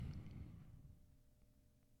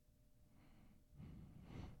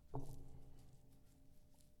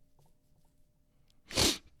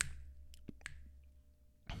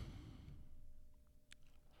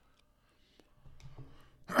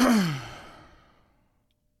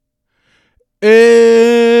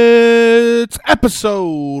It's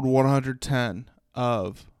episode 110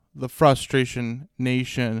 of the Frustration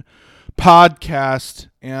Nation podcast.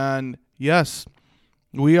 And yes,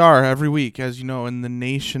 we are every week, as you know, in the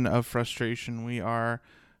nation of frustration. We are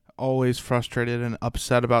always frustrated and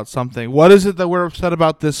upset about something. What is it that we're upset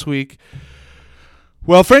about this week?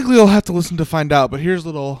 Well, frankly, you'll have to listen to find out, but here's a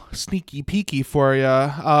little sneaky peeky for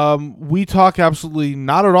you. We talk absolutely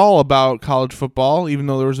not at all about college football, even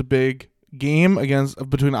though there was a big game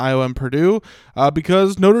between Iowa and Purdue,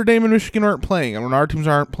 because Notre Dame and Michigan aren't playing, and when our teams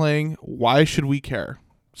aren't playing, why should we care?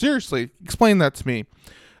 Seriously, explain that to me.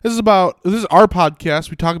 This is our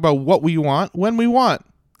podcast. We talk about what we want, when we want,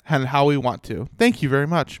 and how we want to. Thank you very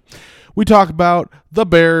much. We talk about the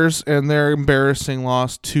Bears and their embarrassing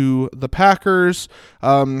loss to the Packers,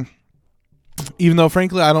 even though,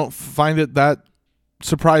 frankly, I don't find it that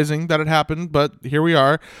surprising that it happened, but here we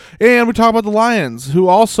are. And we talk about the Lions, who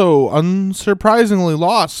also unsurprisingly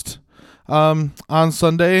lost on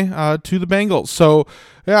Sunday to the Bengals. So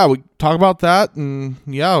yeah, we talk about that, and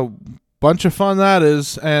yeah, bunch of fun that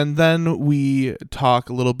is. And then we talk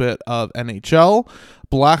a little bit of NHL.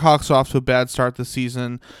 Blackhawks off to a bad start this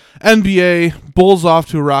season. NBA, Bulls off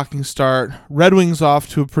to a rocking start. Red Wings off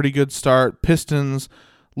to a pretty good start. Pistons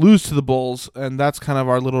lose to the Bulls, and that's kind of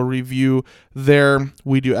our little review there.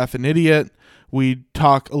 We do F an Idiot. We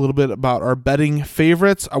talk a little bit about our betting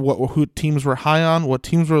favorites, who teams we're high on, what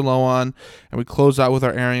teams we're low on, and we close out with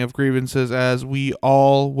our airing of grievances, as we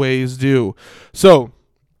always do. So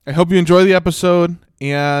I hope you enjoy the episode,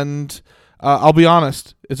 and I'll be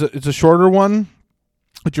honest, it's a shorter one,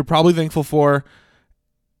 which you're probably thankful for,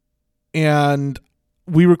 and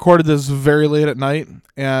we recorded this very late at night,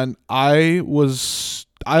 and I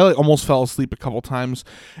almost fell asleep a couple times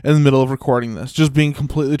in the middle of recording this, just being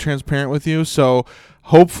completely transparent with you. So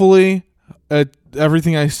hopefully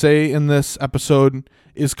everything I say in this episode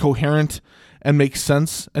is coherent and makes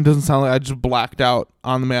sense and doesn't sound like I just blacked out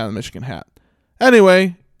on the Man in the Michigan hat.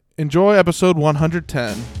 Anyway, enjoy episode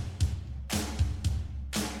 110.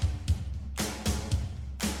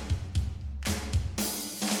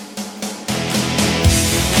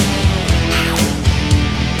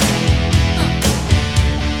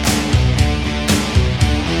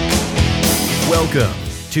 Welcome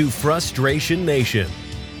to Frustration Nation,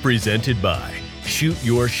 presented by Shoot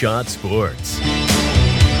Your Shot Sports.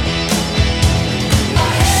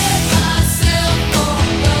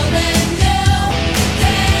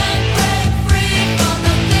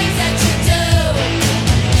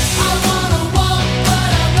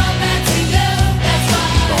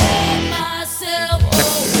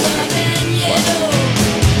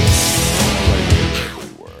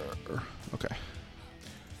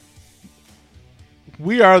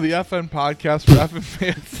 We are the FN podcast for FN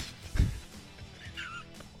fans.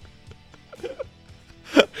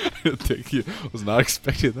 I didn't think you was not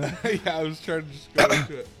expecting that. Yeah, I was trying to just go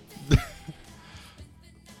into it.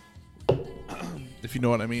 If you know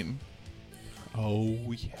what I mean. Oh,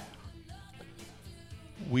 yeah.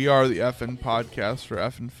 We are the FN podcast for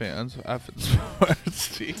FN fans of FN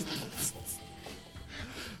sports teams.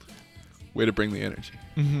 Way to bring the energy.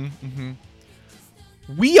 Mm-hmm, mm-hmm.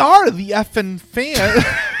 We are the effing fan.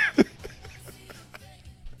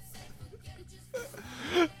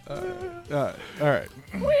 All right.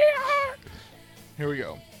 We are. Here we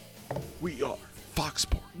go. We are Fox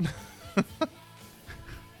Sport.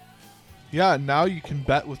 Yeah, now you can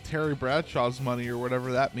bet with Terry Bradshaw's money or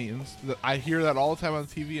whatever that means. I hear that all the time on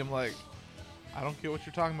TV. I'm like, I don't get what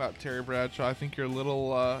you're talking about, Terry Bradshaw. I think you're a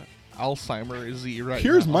little Alzheimer-y right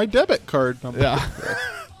Here's now. my debit card number. Yeah.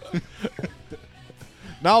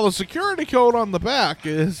 Now the security code on the back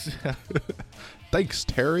is... Thanks,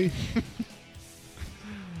 Terry.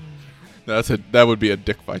 That would be a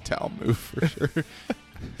Dick Vitale move for sure.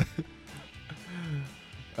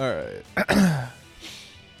 All right.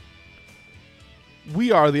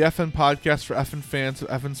 We are the FN podcast for FN fans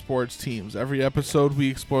of FN sports teams. Every episode,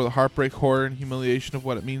 we explore the heartbreak, horror, and humiliation of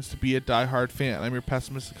what it means to be a diehard fan. I'm your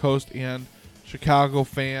pessimistic host and Chicago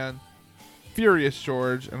fan, Furious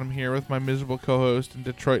George, and I'm here with my miserable co-host and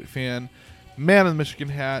Detroit fan, Man in the Michigan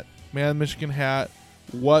hat. Man in the Michigan hat,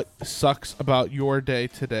 what sucks about your day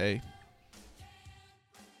today?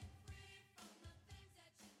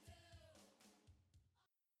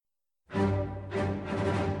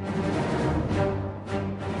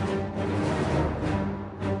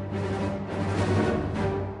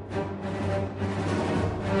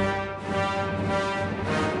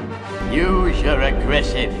 Use your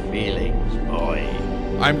aggressive feelings, boy.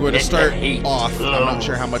 I'm going to Let start the heat off. I'm not flow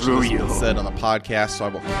sure how much of through this has been you. said on the podcast, so I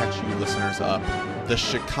will catch you listeners up. The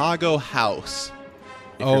Chicago House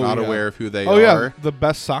If you're not aware of who they are. are. Yeah, the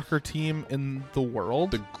best soccer team in the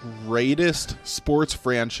world. The greatest sports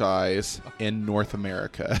franchise in North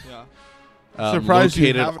America. Yeah. Surprised you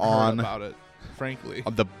located haven't heard about it, frankly.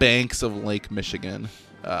 On the banks of Lake Michigan.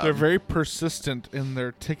 They're very persistent in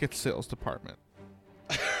their ticket sales department.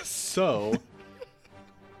 So,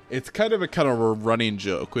 it's kind of a running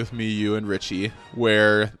joke with me, you, and Richie,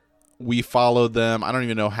 where we followed them. I don't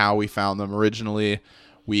even know how we found them originally.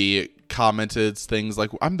 We commented things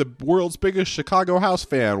like, I'm the world's biggest Chicago House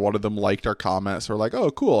fan. One of them liked our comments. We're like,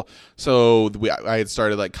 oh, cool. So I had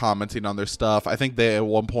started like commenting on their stuff. I think they, at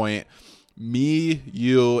one point, me,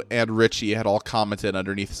 you, and Richie had all commented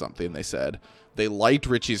underneath something they said. They liked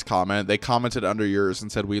Richie's comment. They commented under yours and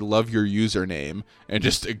said, we love your username, and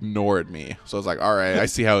just ignored me. So I was like, all right, I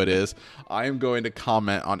see how it is. I am going to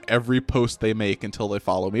comment on every post they make until they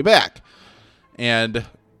follow me back. And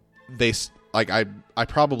they, like, I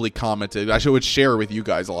probably commented. I would share with you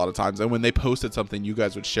guys a lot of times. And when they posted something, you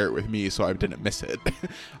guys would share it with me so I didn't miss it.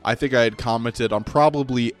 I think I had commented on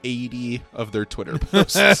probably 80 of their Twitter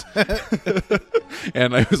posts.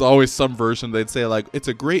 And it was always some version. They'd say, like, it's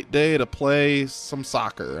a great day to play some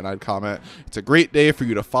soccer. And I'd comment, it's a great day for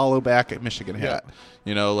you to follow back at Michigan Hat. Yeah.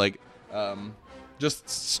 You know, like, just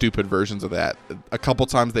stupid versions of that. A couple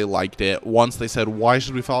times they liked it. Once they said, why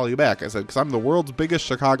should we follow you back? I said, because I'm the world's biggest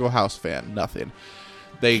Chicago House fan. Nothing.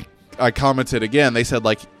 I commented again. They said,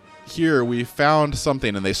 like, here, we found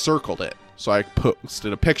something, and they circled it. So I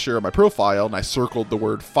posted a picture of my profile, and I circled the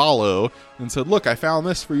word follow and said, look, I found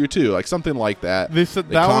this for you too. Like, something like that. They said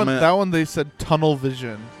that one they said tunnel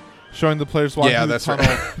vision, showing the players walking through the tunnel.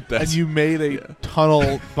 Right. And you made a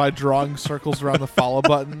tunnel by drawing circles around the follow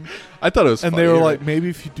button. I thought it was funny. And they were like, maybe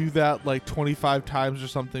if you do that like 25 times or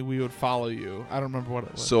something, we would follow you. I don't remember what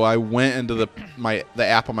it was. So I went into the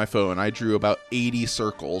app on my phone. I drew about 80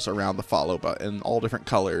 circles around the follow button, all different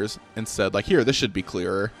colors, and said, like, here, this should be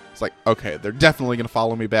clearer. It's like, okay, they're definitely going to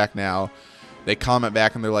follow me back now. They comment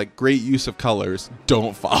back, and they're like, great use of colors.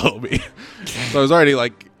 Don't follow me. So I was already,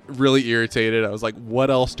 like, really irritated. I was like,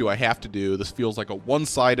 what else do I have to do? This feels like a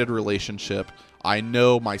one-sided relationship. I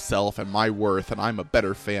know myself and my worth, and I'm a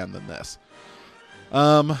better fan than this.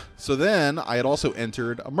 So then I had also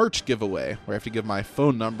entered a merch giveaway where I have to give my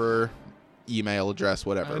phone number, email address,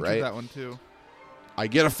 whatever, right? That one too. I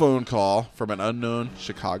get a phone call from an unknown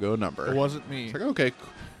Chicago number. It wasn't me. It's like, okay.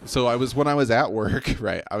 So when I was at work,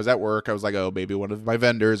 right? I was at work. I was like, oh, maybe one of my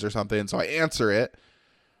vendors or something. So I answer it.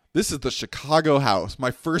 This is the Chicago House.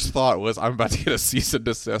 My first thought was, I'm about to get a cease and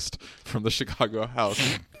desist from the Chicago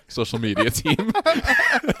House social media team.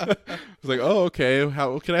 I was like, oh, okay.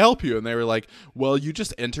 How can I help you? And they were like, well, you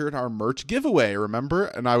just entered our merch giveaway, remember?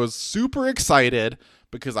 And I was super excited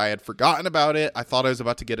because I had forgotten about it. I thought I was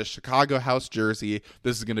about to get a Chicago House jersey.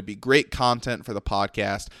 This is going to be great content for the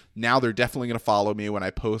podcast. Now they're definitely going to follow me when I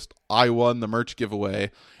post I won the merch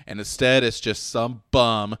giveaway. And instead, it's just some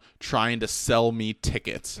bum trying to sell me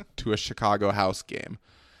tickets to a Chicago House game.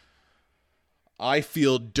 I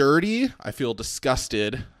feel dirty. I feel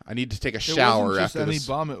disgusted. I need to take a shower after this. It wasn't just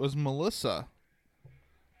any bum. It was Melissa.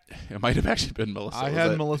 It might have actually been Melissa. I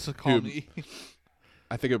had Melissa call me.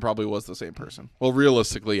 I think it probably was the same person. Well,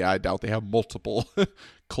 realistically, I doubt they have multiple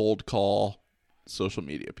cold call social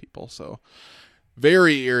media people. So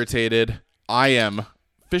very irritated. I am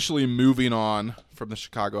officially moving on from the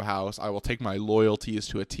Chicago House. I will take my loyalties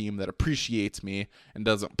to a team that appreciates me and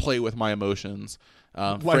doesn't play with my emotions.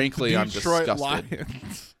 Like frankly, I'm disgusted.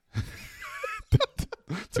 Lions.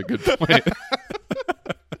 That's a good point.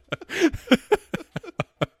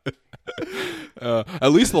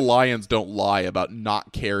 At least the Lions don't lie about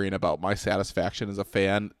not caring about my satisfaction as a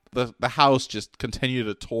fan. The house just continue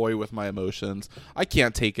to toy with my emotions. I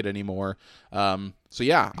can't take it anymore. So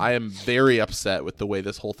yeah, I am very upset with the way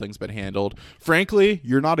this whole thing's been handled. Frankly,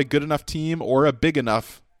 you're not a good enough team or a big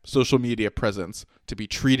enough social media presence to be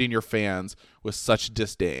treating your fans with such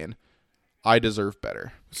disdain. I deserve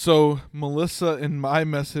better. So Melissa in my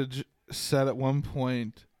message said at one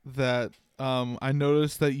point that I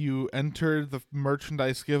noticed that you entered the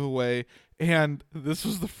merchandise giveaway, and this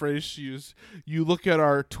was the phrase she used, you look at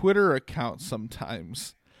our Twitter account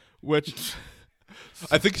sometimes, which...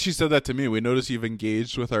 I think she said that to me. We noticed you've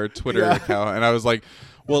engaged with our Twitter account, and I was like,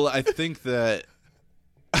 well, I think that...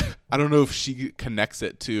 I don't know if she connects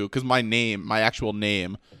it to... Because my actual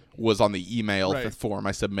name was on the email form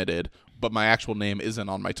I submitted, but my actual name isn't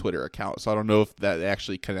on my Twitter account, so I don't know if that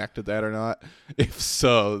actually connected that or not. If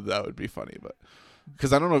so, that would be funny, but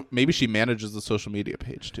because I don't know, maybe she manages the social media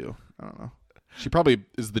page too. I don't know. She probably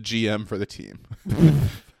is the GM for the team.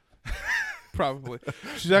 Probably.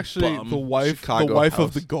 She's actually the wife Chicago of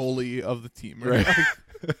House. the goalie of the team, right?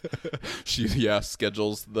 She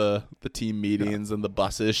schedules the team meetings and the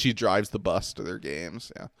buses. She drives the bus to their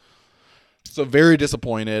games. Yeah. So very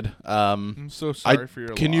disappointed. I'm so sorry for your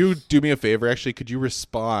loss. Can you do me a favor? Actually, could you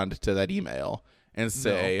respond to that email and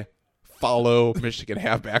say follow Michigan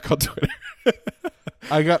Halfback on Twitter?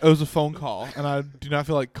 It was a phone call, and I do not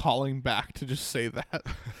feel like calling back to just say that.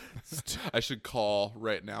 I should call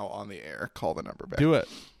right now on the air. Call the number back. Do it.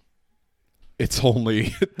 It's only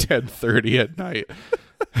 10:30 at night.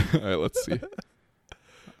 All right, let's see.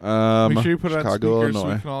 Make sure you put it on Chicago, speaker so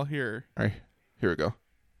Illinois. we can all hear. All right, here we go.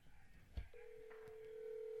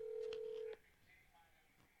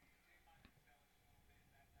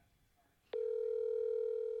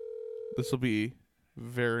 This will be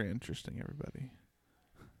very interesting, everybody.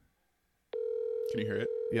 Can you hear it?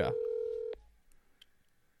 Yeah.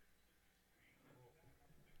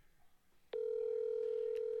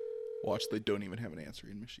 Watch, they don't even have an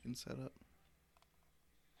answering machine set up.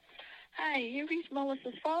 Hi, you reached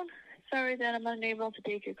Melissa's phone. Sorry that I'm unable to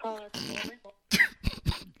take your call at the moment.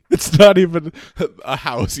 It's not even a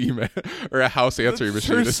house email or a house answering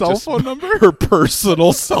machine. Her It's cell just phone number? Her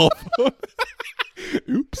personal cell phone.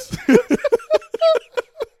 Oops.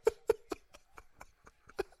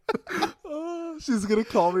 She's gonna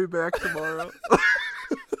call me back tomorrow.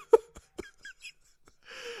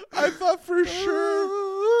 I thought for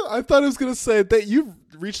sure. I thought it was gonna say that you've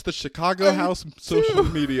reached the Chicago House social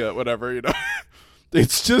media, whatever, you know.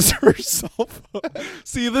 It's just her cell phone.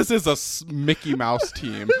 See, this is a Mickey Mouse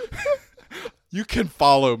team. You can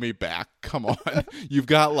follow me back. Come on. You've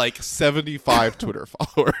got like 75 Twitter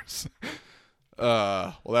followers.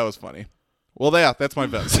 Well, that was funny. Well, yeah, that's my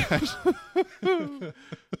best.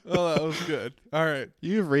 Oh, that was good. All right.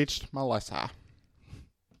 You've reached Melissa.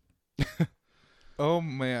 Oh,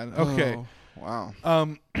 man. Okay. Oh, wow.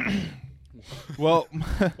 Well,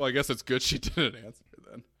 Well, I guess it's good she didn't answer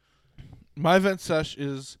then. my vent sesh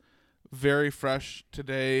is very fresh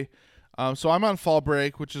today. So I'm on fall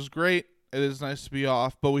break, which is great. It is nice to be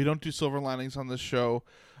off, but we don't do silver linings on this show.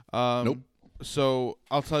 Nope. So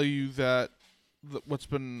I'll tell you that what's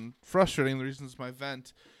been frustrating, the reasons my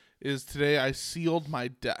vent, is today I sealed my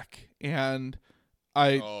deck. And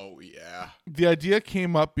the idea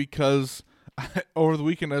came up because over the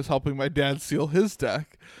weekend I was helping my dad seal his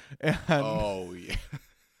deck. And,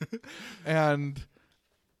 and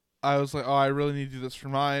I was like, I really need to do this for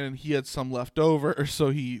mine. And he had some left over,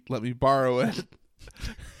 so he let me borrow it.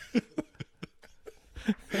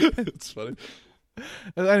 It's funny.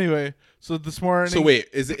 And anyway, so this morning. So wait,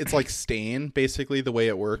 it's like stain basically the way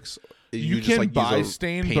it works? You just can like buy use a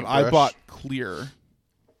stain, but paintbrush? I bought clear.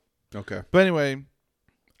 Okay. But anyway,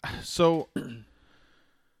 so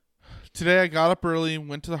today I got up early,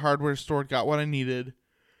 went to the hardware store, got what I needed,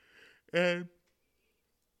 and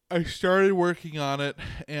I started working on it.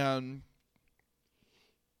 And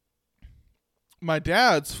my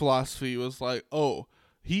dad's philosophy was like,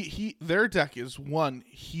 their deck is one,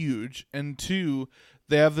 huge, and two,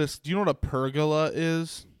 they have this. Do you know what a pergola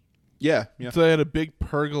is? Yeah. So they had a big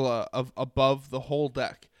pergola above the whole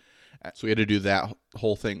deck. So we had to do that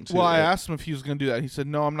whole thing too. Well, I right? asked him if he was going to do that. He said,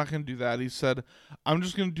 no, I'm not going to do that. He said, I'm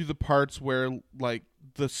just going to do the parts where like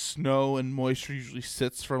the snow and moisture usually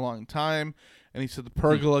sits for a long time. And he said the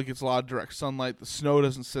pergola gets a lot of direct sunlight. The snow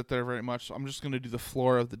doesn't sit there very much. So I'm just going to do the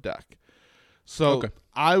floor of the deck. So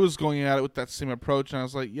I was going at it with that same approach. And I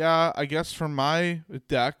was like, yeah, I guess for my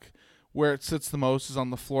deck, where it sits the most is on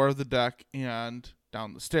the floor of the deck and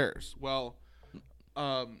down the stairs. Well,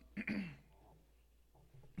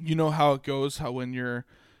 you know how it goes, how when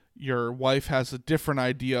your wife has a different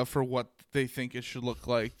idea for what they think it should look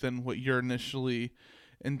like than what you're initially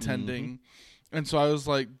intending. Mm-hmm. And so I was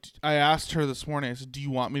like, I asked her this morning, I said, do you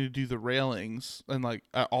want me to do the railings and like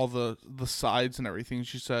all the sides and everything?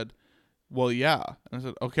 She said, well, yeah. And I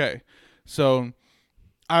said, okay. So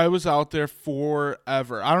I was out there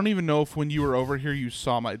forever. I don't even know if when you were over here, you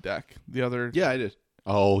saw my deck the other. Yeah, I did.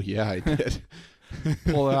 Oh yeah, I did.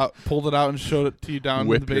 pulled it out and showed it to you down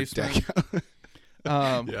in the basement.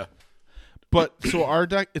 Yeah. But so our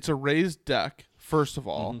deck, it's a raised deck, first of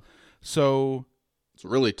all. Mm-hmm. So it's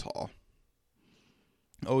really tall.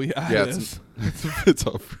 Oh yeah, yeah, it is. It's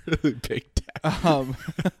a really big deck.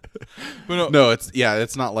 But no,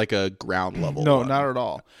 it's not like a ground level. No, one. not at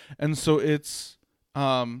all. And so it's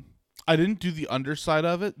I didn't do the underside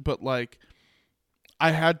of it, but like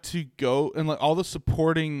I had to go and like all the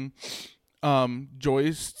supporting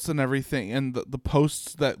joists and everything and the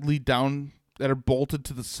posts that lead down that are bolted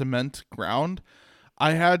to the cement ground,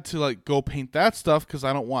 I had to like go paint that stuff because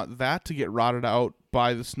I don't want that to get rotted out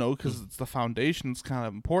by the snow because it's the foundation. It's kind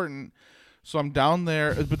of important. So I'm down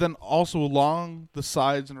there, but then also along the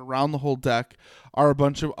sides and around the whole deck are a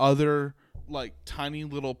bunch of other like tiny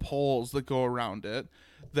little poles that go around it.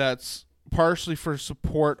 That's partially for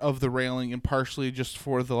support of the railing and partially just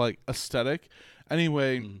for the like aesthetic.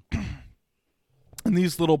 Anyway, and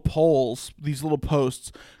these little poles, these little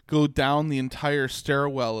posts go down the entire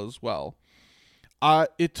stairwell as well.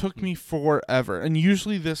 It took me forever. And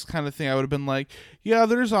usually this kind of thing, I would have been like, yeah,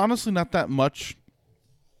 there's honestly not that much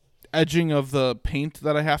edging of the paint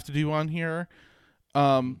that I have to do on here.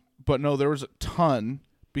 But no, there was a ton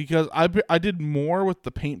because I did more with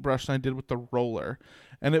the paintbrush than I did with the roller.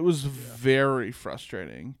 And it was very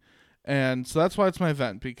frustrating. And so that's why it's my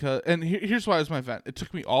vent. Here's why it's my vent. It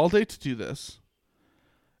took me all day to do this.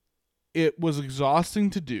 It was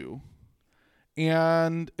exhausting to do.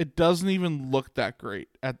 And it doesn't even look that great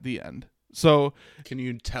at the end. So can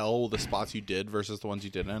you tell the spots you did versus the ones you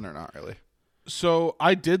didn't, or not really? So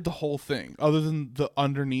I did the whole thing, other than the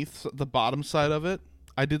underneath, the bottom side of it.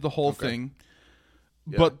 I did the whole thing.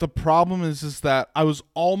 Yeah. But the problem is that I was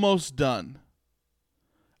almost done.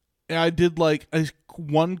 And I did like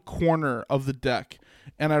one corner of the deck,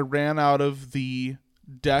 and I ran out of the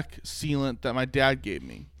deck sealant that my dad gave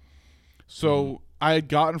me. So I had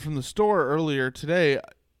gotten from the store earlier today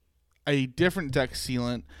a different deck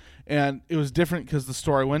sealant, and it was different because the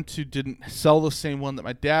store I went to didn't sell the same one that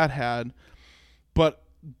my dad had, but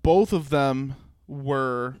both of them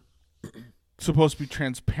were supposed to be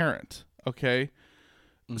transparent, okay?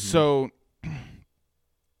 Mm-hmm. So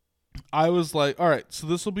I was like, all right, so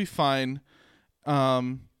this will be fine,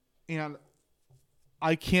 and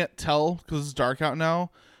I can't tell because it's dark out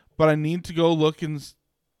now, but I need to go look and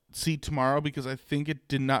see tomorrow because I think it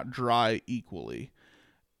did not dry equally.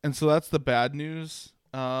 And so that's the bad news,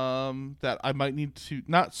 that I might need to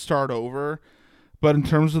not start over, but in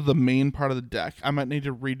terms of the main part of the deck, I might need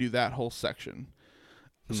to redo that whole section.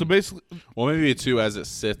 So basically, well, maybe too, as it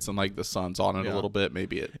sits and like the sun's on it a little bit,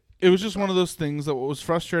 maybe it was just one of those things that what was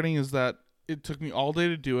frustrating is that it took me all day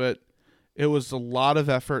to do it. It was a lot of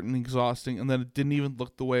effort and exhausting, and then it didn't even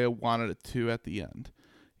look the way I wanted it to at the end.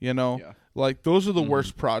 You know, like those are the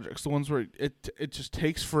worst projects, the ones where it just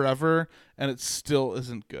takes forever and it still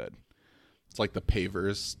isn't good. It's like the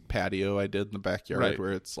pavers patio I did in the backyard,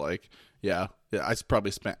 where it's like, I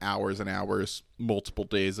probably spent hours and hours, multiple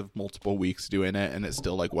days of multiple weeks doing it, and it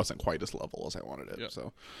still like wasn't quite as level as I wanted it. Yep.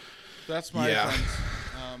 So that's my offense.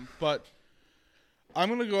 But I'm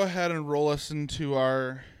gonna go ahead and roll us into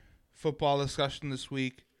our football discussion this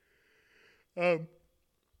week.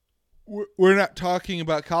 We're not talking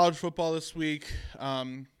about college football this week.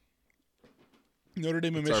 Notre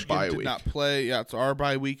Dame and Michigan did not play. Yeah, it's our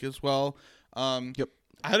bye week as well. Yep.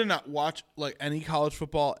 I did not watch like any college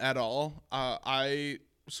football at all.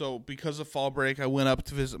 So because of fall break, I went up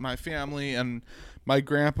to visit my family, and my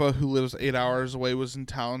grandpa, who lives 8 hours away, was in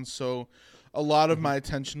town. So a lot of my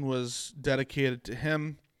attention was dedicated to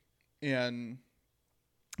him and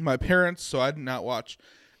my parents. So I did not watch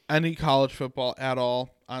any college football at all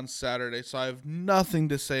on Saturday. So I have nothing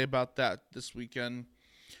to say about that this weekend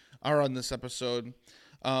or on this episode.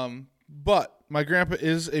 But my grandpa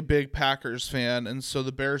is a big Packers fan, and so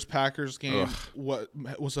the Bears-Packers game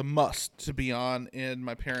was a must to be on in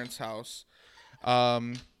my parents' house.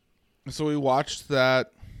 So we watched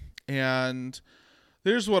that, and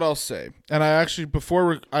here's what I'll say. And I actually,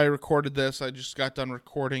 before I recorded this, I just got done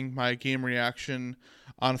recording my game reaction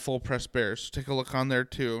on Full Press Bears. So take a look on there,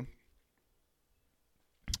 too.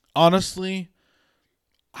 Honestly,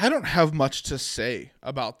 I don't have much to say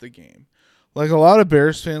about the game. Like, a lot of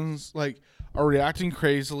Bears fans, like, are reacting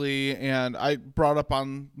crazily, and I brought up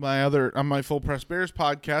on my Full Press Bears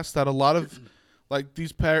podcast that a lot of, like,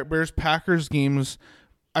 these Bears-Packers games,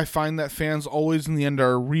 I find that fans always in the end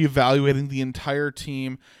are reevaluating the entire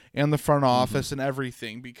team and the front office and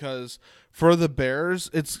everything, because for the Bears,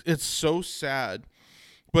 it's so sad,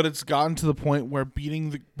 but it's gotten to the point where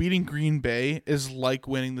beating Green Bay is like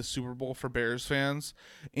winning the Super Bowl for Bears fans.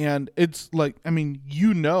 And it's like, I mean,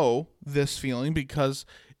 you know this feeling because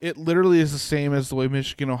it literally is the same as the way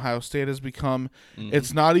Michigan Ohio State has become.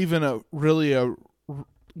 It's not even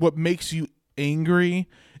what makes you angry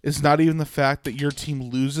is not even the fact that your team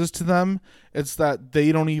loses to them. It's that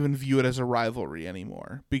they don't even view it as a rivalry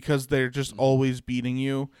anymore because they're just always beating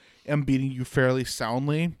you and beating you fairly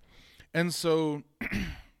soundly. And so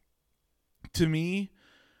to me,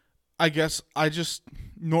 I guess I just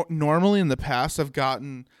normally in the past I've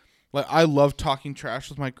gotten like I love talking trash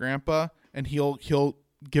with my grandpa and he'll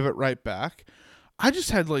give it right back. I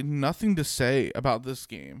just had like nothing to say about this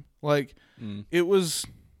game. Like it was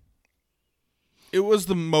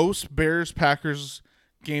the most Bears Packers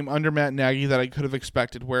game under Matt Nagy that I could have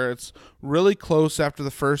expected, where it's really close after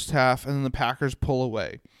the first half and then the Packers pull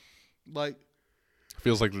away. Like,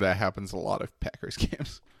 feels like that happens a lot of Packers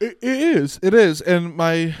games. It is. And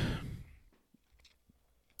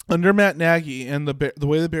under Matt Nagy and the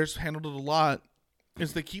way the Bears handled it a lot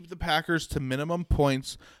is they keep the Packers to minimum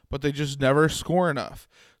points, but they just never score enough.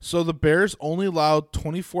 So the Bears only allowed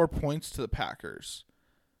 24 points to the Packers.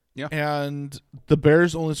 Yeah. And the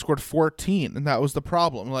Bears only scored 14, and that was the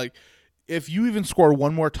problem. Like, if you even score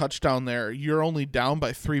one more touchdown there, you're only down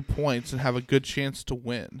by 3 points and have a good chance to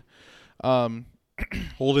win.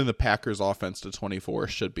 Holding the Packers offense to 24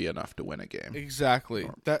 should be enough to win a game. Exactly.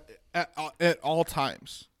 That at all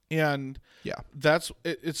times. And yeah,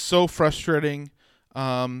 it's so frustrating.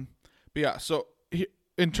 But yeah, so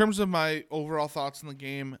in terms of my overall thoughts on the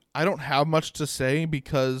game, I don't have much to say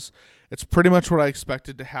because it's pretty much what I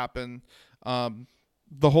expected to happen.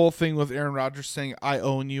 The whole thing with Aaron Rodgers saying, I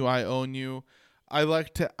own you. I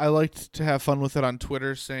liked to have fun with it on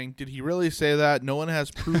Twitter, saying, did he really say that? No one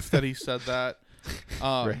has proof that he said that.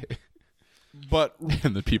 Right. But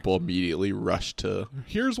and the people immediately rush to,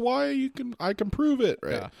 here's why I can prove it.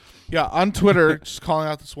 Right. Yeah. On Twitter, just calling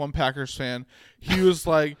out this one Packers fan. He was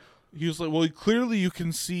like, well, clearly you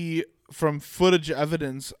can see from footage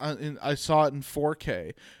evidence. I saw it in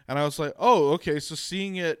 4K, and I was like, oh, okay. So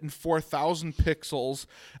seeing it in 4,000 pixels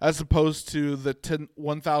as opposed to the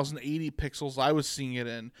 1,080 pixels I was seeing it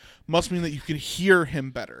in must mean that you could hear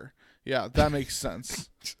him better. Yeah, that makes sense.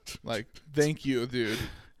 Like, thank you, dude.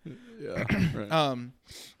 Yeah. Right.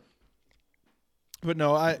 But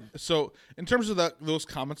no, so in terms of those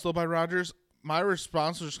comments though by Rodgers, my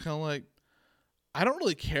response was just kind of like, I don't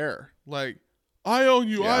really care. Like, I own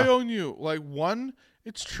you. Yeah. I own you. Like, one,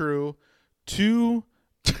 it's true. Two,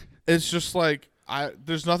 it's just like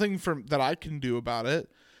there's nothing that I can do about it.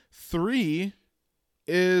 Three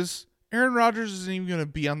is Aaron Rodgers isn't even going to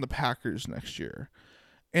be on the Packers next year,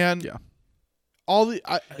 and yeah.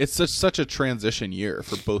 It's such a transition year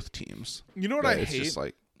for both teams. You know what I hate? It's just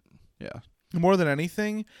like, yeah. More than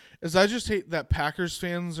anything is I just hate that Packers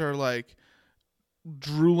fans are like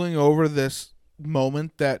drooling over this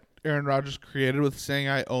moment that Aaron Rodgers created with saying,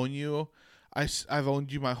 I own you. I've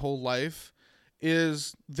owned you my whole life.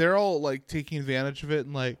 Is they're all like taking advantage of it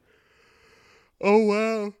and like, oh,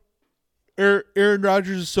 wow. Aaron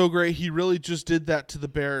Rodgers is so great. He really just did that to the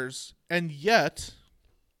Bears. And yet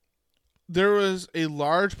there was a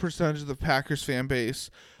large percentage of the Packers fan base,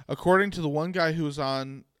 according to the one guy who was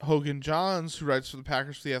on Hogan Johns, who writes for the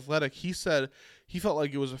Packers for The Athletic, he said he felt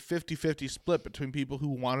like it was a 50-50 split between people who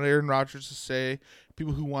wanted Aaron Rodgers to stay,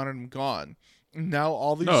 people who wanted him gone. And now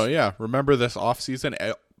all these... No, yeah. Remember this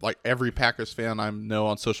offseason? Like, every Packers fan I know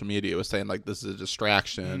on social media was saying, like, this is a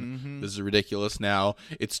distraction. Mm-hmm. This is ridiculous now.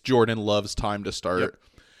 It's Jordan Love's time to start. Yep.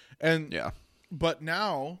 And yeah. But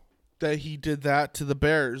now that he did that to the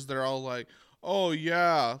Bears, they're all like, oh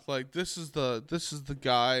yeah, like this is the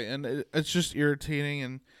guy, and it's just irritating.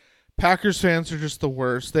 And Packers fans are just the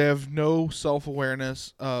worst. They have no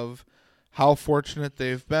self-awareness of how fortunate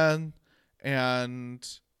they've been, and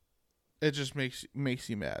it just makes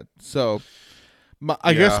you mad. So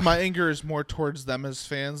I guess my anger is more towards them as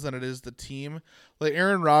fans than it is the team. Like,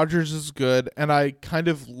 Aaron Rodgers is good, and I kind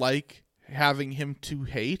of like having him to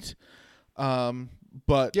hate.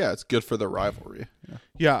 But yeah, it's good for the rivalry.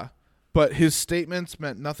 Yeah. But his statements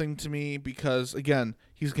meant nothing to me because, again,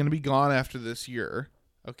 he's going to be gone after this year.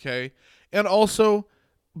 Okay. And also,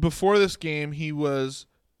 before this game, he was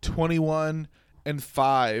 21-5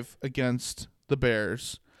 against the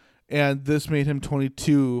Bears. And this made him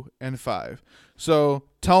 22-5. So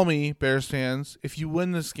tell me, Bears fans, if you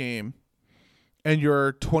win this game and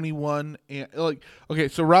you're 21 and okay,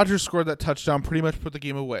 so Rodgers scored that touchdown, pretty much put the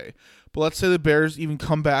game away. But let's say the Bears even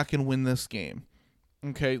come back and win this game.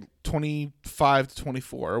 Okay,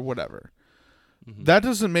 25-24 or whatever. Mm-hmm. That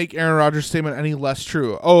doesn't make Aaron Rodgers' statement any less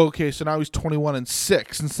true. Oh, okay, so now he's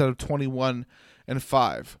 21-6 instead of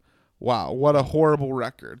 21-5. Wow, what a horrible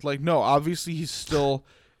record. Like, no, obviously he's still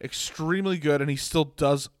extremely good and he still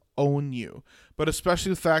does own you. But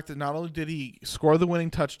especially the fact that not only did he score the winning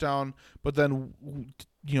touchdown, but then,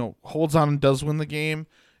 holds on and does win the game.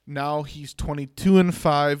 Now he's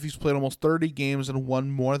 22-5. He's played almost 30 games and won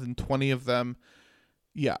more than 20 of them.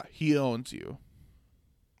 Yeah, he owns you.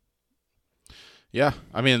 Yeah,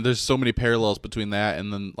 I mean, there's so many parallels between that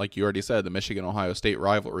and then, like you already said, the Michigan-Ohio State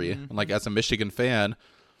rivalry. Mm-hmm. And, like, as a Michigan fan,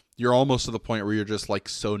 you're almost to the point where you're just, like,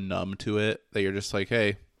 so numb to it that you're just like,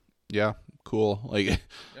 hey, yeah, cool. Like,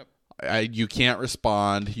 yep. You can't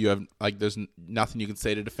respond. You have there's nothing you can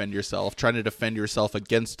say to defend yourself. Trying to defend yourself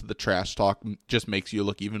against the trash talk just makes you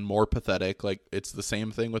look even more pathetic. Like, it's the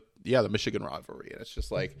same thing with the Michigan rivalry. And it's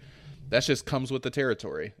just like, that just comes with the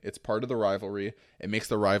territory. It's part of the rivalry. It makes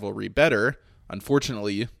the rivalry better.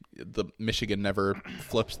 Unfortunately, the Michigan never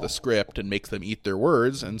flips the script and makes them eat their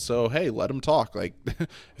words. And so, hey, let them talk. Like,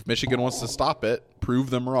 if Michigan wants to stop it, prove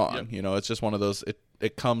them wrong. Yep. It's just one of those.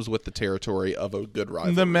 It comes with the territory of a good rivalry.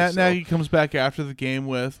 And then Matt Nagy comes back after the game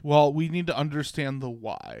with, well, we need to understand the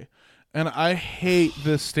why. And I hate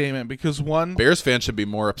this statement because, one, Bears fans should be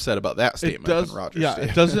more upset about that statement than Rodgers'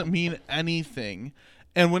 statement. It doesn't mean anything.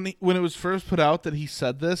 And when it was first put out that he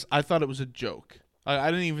said this, I thought it was a joke.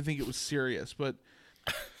 I didn't even think it was serious. But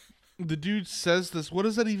the dude says this. What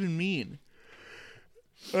does that even mean?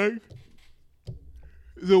 The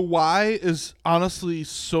why is honestly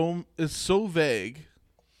so vague.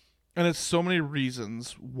 And it's so many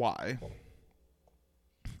reasons why.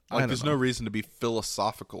 Like, there's no reason to be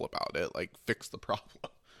philosophical about it. Like, fix the problem.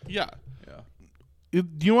 Yeah. Do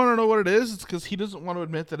you want to know what it is? It's because he doesn't want to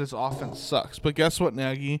admit that his offense sucks. But guess what,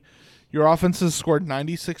 Nagy? Your offense has scored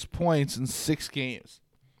 96 points in 6 games.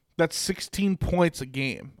 That's 16 points a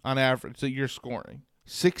game on average that you're scoring.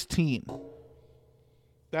 16.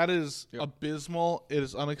 That is abysmal. It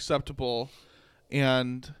is unacceptable.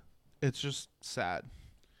 And it's just sad.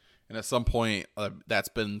 And at some point, that's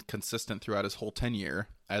been consistent throughout his whole tenure.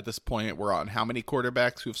 At this point, we're on how many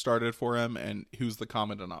quarterbacks who have started for him and who's the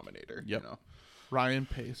common denominator. Yep. Ryan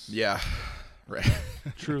Pace. Yeah. Right.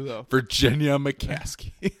 True, though. Virginia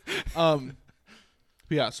McCaskey.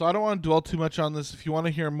 Yeah, so I don't want to dwell too much on this. If you want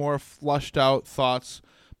to hear more flushed out thoughts,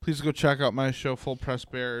 please go check out my show, Full Press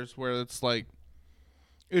Bears, where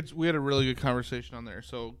we had a really good conversation on there.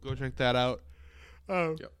 So go check that out.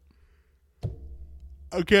 Yep.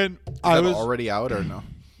 Again, I was already out or no?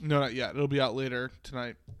 No, not yet. It'll be out later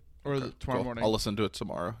tonight or tomorrow morning. I'll listen to it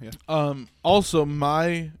tomorrow. Yeah. Also,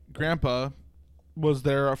 my grandpa was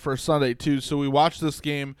there for Sunday too, so we watched this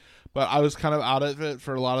game, but I was kind of out of it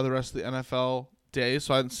for a lot of the rest of the NFL day,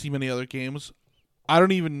 so I didn't see many other games. I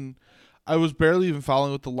was barely even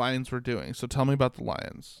following what the Lions were doing. So tell me about the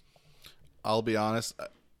Lions. I'll be honest.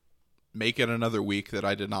 Make it another week that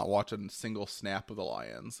I did not watch a single snap of the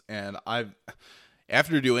Lions, and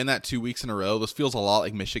after doing that 2 weeks in a row, this feels a lot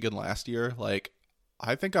like Michigan last year. Like,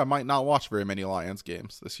 I think I might not watch very many Lions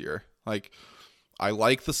games this year. Like, I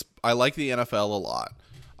like the NFL a lot.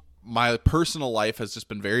 My personal life has just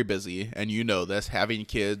been very busy, and you know this. Having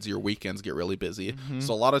kids, your weekends get really busy. Mm-hmm.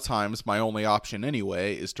 So a lot of times, my only option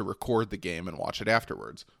anyway is to record the game and watch it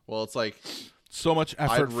afterwards. Well, it's like so much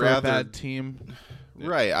effort for a bad team.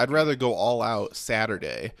 Right. I'd rather go all out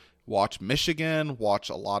Saturday, watch Michigan, watch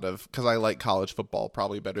a lot of, because I like college football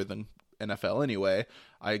probably better than NFL anyway.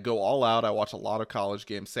 I go all out. I watch a lot of college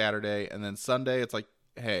games Saturday, and then Sunday it's like,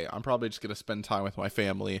 hey, I'm probably just going to spend time with my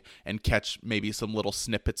family and catch maybe some little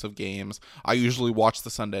snippets of games. I usually watch the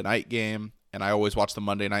Sunday night game, and I always watch the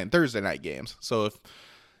Monday night and Thursday night games. So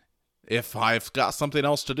if I've got something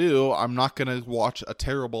else to do, I'm not going to watch a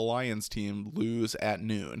terrible Lions team lose at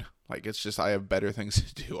noon. Like, it's just, I have better things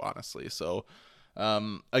to do, honestly. So,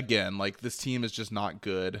 again, like, this team is just not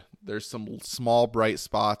good. There's some small bright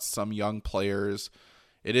spots, some young players.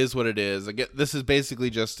 It is what it is. Again, this is basically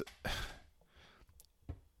just,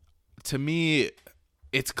 to me,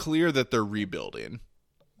 it's clear that they're rebuilding.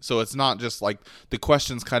 So it's not just like, the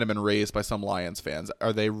question's kind of been raised by some Lions fans.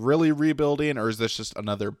 Are they really rebuilding, or is this just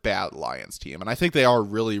another bad Lions team? And I think they are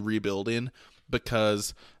really rebuilding,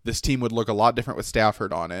 because this team would look a lot different with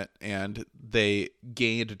Stafford on it, and they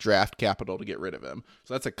gained draft capital to get rid of him.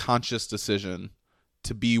 So that's a conscious decision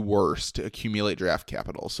to be worse, to accumulate draft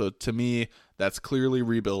capital. So to me, that's clearly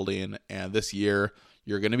rebuilding, and this year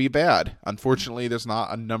you're going to be bad. Unfortunately, there's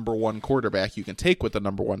not a number one quarterback you can take with the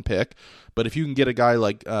number one pick, but if you can get a guy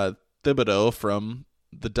like Thibodeau from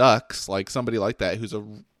the Ducks, like somebody like that who's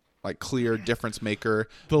a clear difference maker,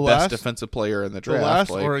 best defensive player in the draft.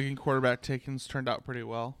 The last Oregon quarterback taken's turned out pretty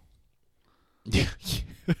well. Yeah.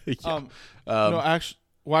 No, actually,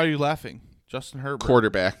 why are you laughing? Justin Herbert.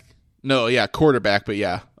 Quarterback. No, yeah, quarterback, but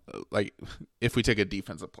yeah, like, if we take a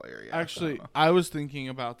defensive player, yeah. Actually, I was thinking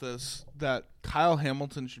about this, that Kyle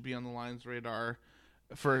Hamilton should be on the Lions' radar.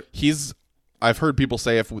 I've heard people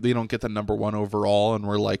say if they don't get the number one overall and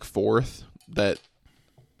we're like fourth, that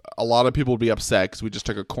a lot of people would be upset because we just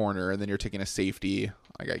took a corner and then you're taking a safety.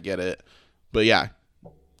 Like, I get it. But yeah,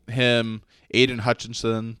 him, Aiden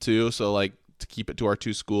Hutchinson too. So, like, to keep it to our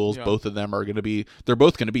two schools, both of them are going to be, they're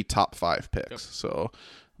both going to be top 5 picks. Yep. So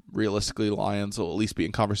realistically, Lions will at least be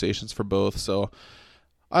in conversations for both. So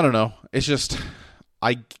I don't know. It's just,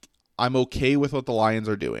 I I'm okay with what the Lions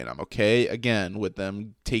are doing. I'm okay, again, with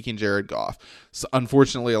them taking Jared Goff. So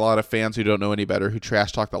unfortunately, a lot of fans who don't know any better, who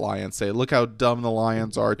trash talk the Lions, say, look how dumb the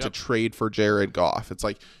Lions are to trade for Jared Goff. It's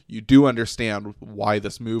like, you do understand why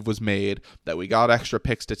this move was made, that we got extra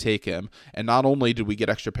picks to take him. And not only did we get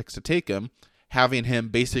extra picks to take him, having him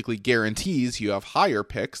basically guarantees you have higher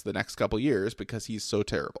picks the next couple years because he's so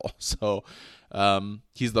terrible. So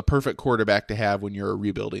he's the perfect quarterback to have when you're a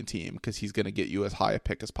rebuilding team because he's going to get you as high a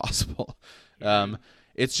pick as possible.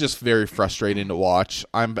 It's just very frustrating to watch.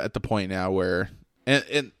 I'm at the point now where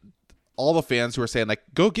and all the fans who are saying, like,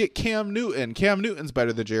 go get Cam Newton. Cam Newton's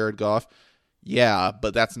better than Jared Goff. Yeah,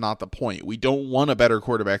 but that's not the point. We don't want a better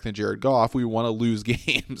quarterback than Jared Goff. We want to lose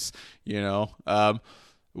games, you know.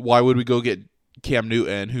 Why would we go get Cam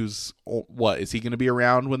Newton, who's, what, is he going to be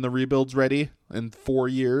around when the rebuild's ready in 4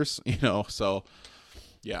 years? You know, so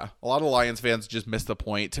yeah, a lot of Lions fans just miss the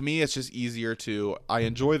point. To me, it's just easier I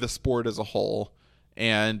enjoy the sport as a whole,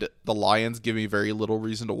 and the Lions give me very little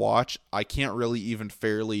reason to watch. I can't really even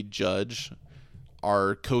fairly judge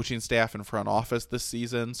our coaching staff and front office this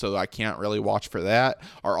season, so I can't really watch for that.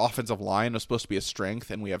 Our offensive line was supposed to be a strength,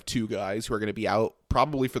 and we have 2 guys who are going to be out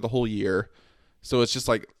probably for the whole year. So it's just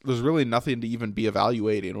like there's really nothing to even be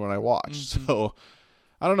evaluating when I watch. Mm-hmm. So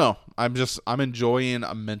I don't know. I'm enjoying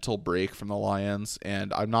a mental break from the Lions,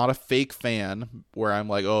 and I'm not a fake fan where I'm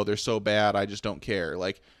like, oh, they're so bad, I just don't care.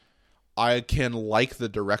 Like, I can like the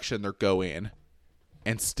direction they're going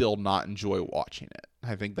and still not enjoy watching it.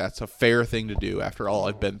 I think that's a fair thing to do after all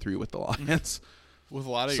I've been through with the Lions. With a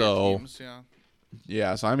lot of your teams, yeah.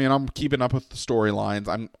 Yeah, so I mean, I'm keeping up with the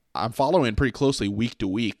storylines. I'm following pretty closely week to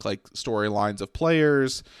week, like storylines of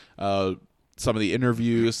players, some of the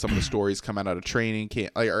interviews, some of the stories coming out of training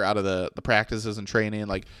camp, or out of the practices and training.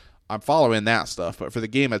 Like, I'm following that stuff, but for the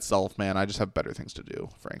game itself, man, I just have better things to do,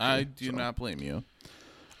 frankly. I do not blame you.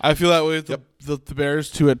 I feel that way with the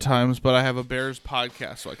Bears too at times, but I have a Bears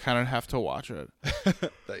podcast, so I kind of have to watch it.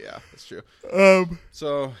 Yeah, that's true.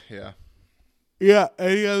 So yeah. Yeah.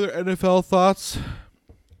 Any other NFL thoughts?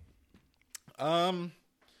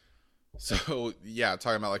 So yeah,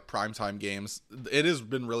 talking about like primetime games, it has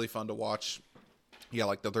been really fun to watch. Yeah,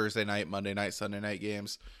 like the Thursday night, Monday night, Sunday night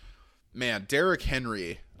games. Man, Derrick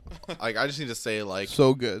Henry. Like, I just need to say, like,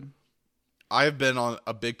 so good. I've been on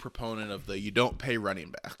a big proponent of you don't pay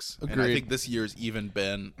running backs. Agreed. And I think this year's even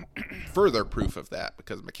been further proof of that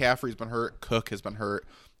because McCaffrey's been hurt, Cook has been hurt,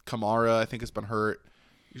 Kamara, I think, has been hurt.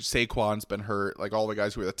 Saquon's been hurt, like all the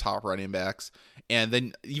guys who are the top running backs. And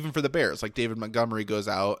then even for the Bears, like David Montgomery goes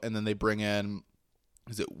out, and then they bring in,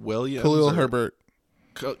 is it Williams? Khalil Herbert.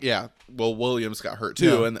 Yeah, well, Williams got hurt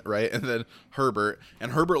too, and then Herbert.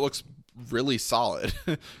 And Herbert looks really solid.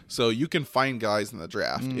 So you can find guys in the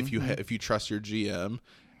draft if you trust your GM.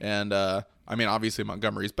 And I mean, obviously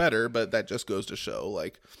Montgomery's better, but that just goes to show,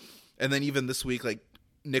 like, and then even this week, like,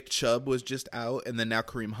 Nick Chubb was just out, and then now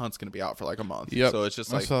Kareem Hunt's going to be out for like a month. Yep, so it's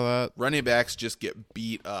just I like saw that. Running backs just get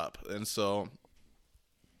beat up. And so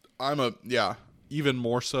even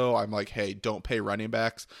more so, I'm like, hey, don't pay running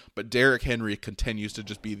backs. But Derrick Henry continues to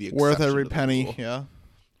just be the exception worth every to the penny, rule, yeah.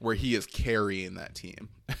 where he is carrying that team.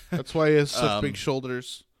 That's why he has such big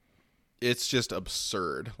shoulders. It's just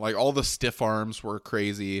absurd. Like, all the stiff arms were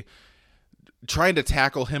crazy. Trying to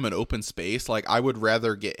tackle him in open space, like, I would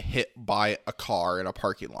rather get hit by a car in a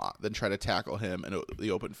parking lot than try to tackle him in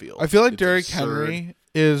the open field. I feel like Derrick Henry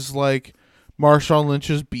is like Marshawn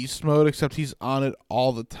Lynch's beast mode, except he's on it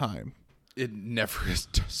all the time. It never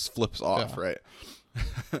just flips off, right?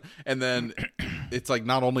 And then it's like,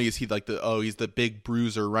 not only is he like he's the big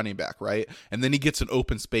bruiser running back, right? And then he gets an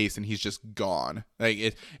open space and he's just gone.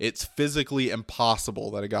 Like, it's physically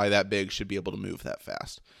impossible that a guy that big should be able to move that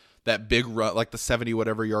fast. That big run, like the 70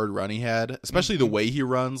 whatever yard run he had, especially the way he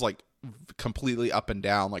runs, like completely up and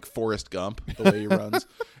down, like Forrest Gump, the way he runs.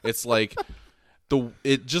 It's like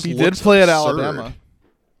it just he looks did play absurd. At Alabama.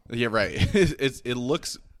 Yeah, right. It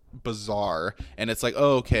looks bizarre, and it's like,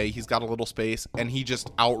 oh, okay, he's got a little space, and he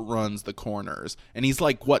just outruns the corners, and he's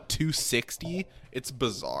like, what, 260? It's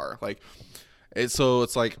bizarre. Like, so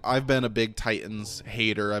it's like, I've been a big Titans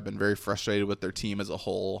hater. I've been very frustrated with their team as a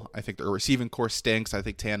whole. I think their receiving core stinks. I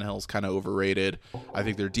think Tannehill's kind of overrated. I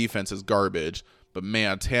think their defense is garbage. But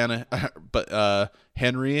man,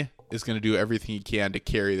 Henry is going to do everything he can to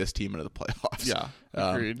carry this team into the playoffs. Yeah,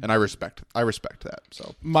 agreed. And I respect that.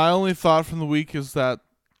 So my only thought from the week is that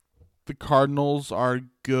the Cardinals are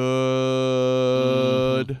good,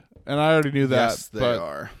 and I already knew that. Yes, they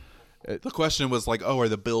are. The question was like, oh, are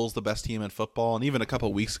the Bills the best team in football? And even a couple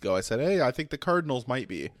of weeks ago, I said, hey, I think the Cardinals might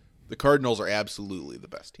be. The Cardinals are absolutely the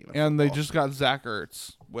best team in football. And they just got Zach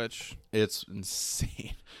Ertz, which... It's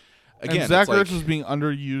insane. again, and Zach it's like, Ertz is being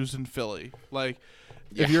underused in Philly. Like,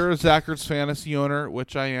 Yeah. if you're a Zach Ertz fantasy owner,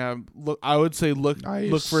 which I am, I would say look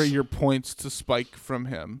for your points to spike from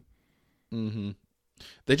him. Mm-hmm.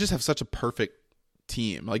 They just have such a perfect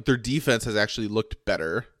team. Like, their defense has actually looked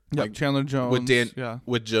better. Yeah, Like Chandler Jones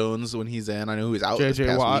with Jones when he's in. I know he was out J.J. this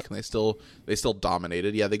past Watt. week, and they still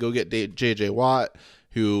dominated. Yeah, they go get J.J. Watt,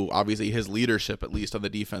 who obviously his leadership, at least on the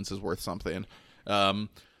defense, is worth something.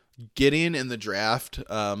 Getting in the draft,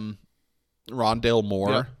 Rondale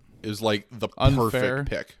Moore is like the perfect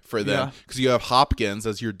pick for them because you have Hopkins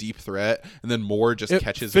as your deep threat, and then Moore just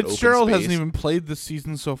catches an open space. Fitzgerald hasn't even played this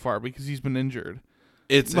season so far because he's been injured.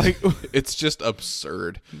 It's like it's just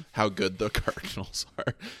absurd how good the Cardinals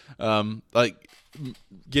are. Like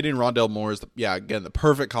getting Rondale Moore is again the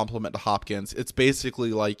perfect complement to Hopkins. It's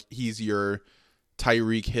basically like he's your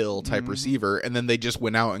Tyreek Hill type receiver, and then they just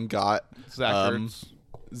went out and got Zach Ertz.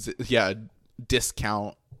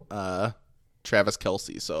 Discount Travis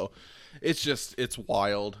Kelce. So it's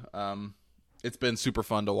wild. It's been super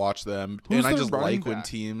fun to watch them, and I just like when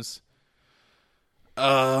teams.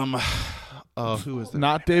 Who is that?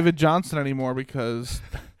 Not David Johnson anymore because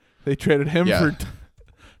they traded him for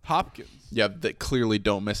Hopkins. Yeah, they clearly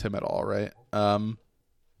don't miss him at all, right? William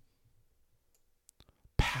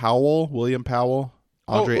Powell,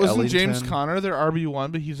 Andre wasn't Ellington. James Conner their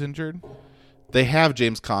RB1, but he's injured? They have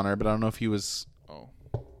James Conner, but I don't know if he was. Oh,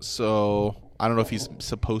 so I don't know if he's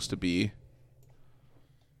supposed to be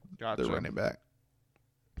gotcha. the running back.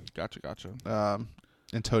 Gotcha.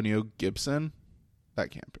 Antonio Gibson.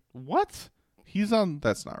 That can't be. What? He's on.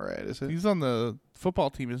 That's not right, is it? He's on the football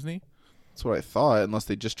team, isn't he? That's what I thought. Unless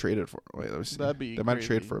they just traded for. Wait, let me see. That'd be. They might have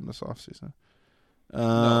traded for him this offseason.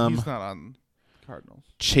 No, he's not on Cardinals.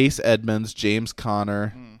 Chase Edmonds, James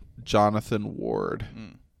Conner, Jonathan Ward.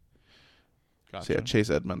 Gotcha. So yeah, Chase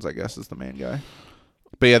Edmonds, I guess, is the main guy.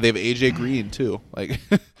 But yeah, they have AJ Green too. Like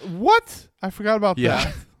what? I forgot about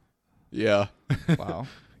that. Yeah. Wow.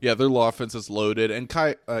 Yeah, their offense is loaded, and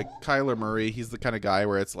Kyler Murray, he's the kind of guy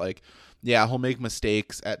where it's like, yeah, he'll make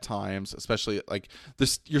mistakes at times, especially like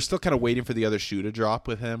this. You're still kind of waiting for the other shoe to drop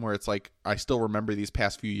with him, where it's like I still remember these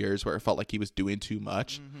past few years where it felt like he was doing too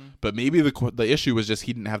much, but maybe the issue was just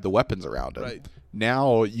he didn't have the weapons around him. Right.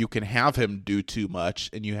 Now you can have him do too much,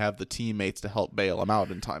 and you have the teammates to help bail him out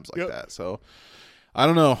in times like that. So. I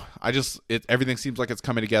don't know. Everything seems like it's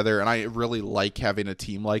coming together, and I really like having a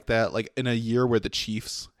team like that. Like in a year where the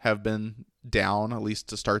Chiefs have been down, at least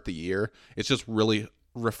to start the year, it's just really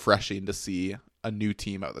refreshing to see a new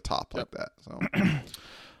team at the top like that. So,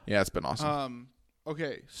 yeah, it's been awesome.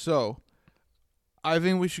 Okay, so I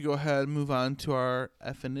think we should go ahead and move on to our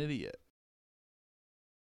effing idiot.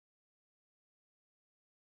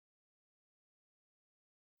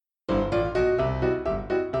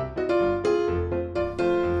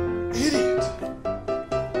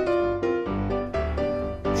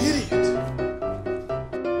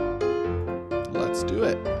 Let's do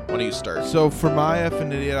it. Why don't you start? So for my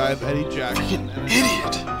effing idiot, I have Eddie Jackson. And it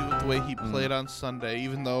has to do with the way he played on Sunday,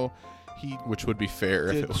 even though he Which would be fair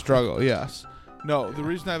if it did was. struggle. Yes. No, the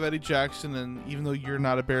reason I have Eddie Jackson, and even though you're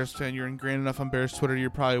not a Bears fan, you're ingrained enough on Bears Twitter, you're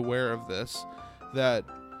probably aware of this, that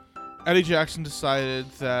Eddie Jackson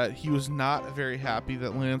decided that he was not very happy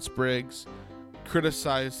that Lance Briggs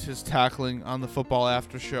criticized his tackling on the Football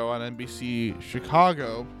After Show on NBC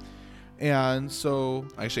Chicago. And so...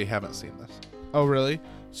 I actually haven't seen this. Oh, really?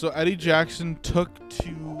 So Eddie Jackson took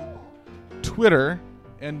to Twitter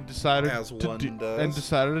and decided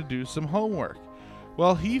to do some homework.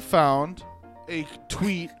 Well, he found a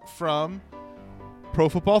tweet from Pro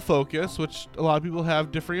Football Focus, which a lot of people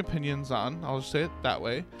have differing opinions on. I'll just say it that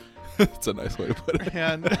way. That's a nice way to put it.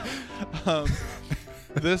 And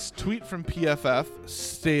this tweet from PFF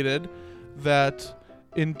stated that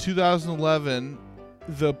in 2011,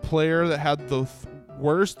 the player that had the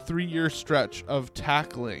worst 3-year stretch of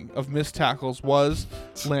missed tackles was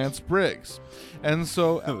Lance Briggs. And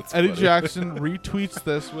so Eddie funny. Jackson retweets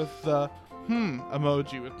this with the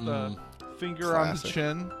emoji with the finger on the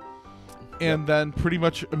chin, and then pretty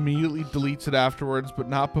much immediately deletes it afterwards, but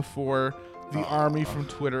not before the army from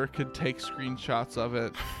Twitter could take screenshots of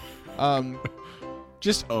it.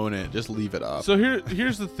 Just own it. Just leave it up. So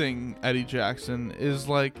here's the thing, Eddie Jackson, is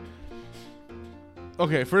like,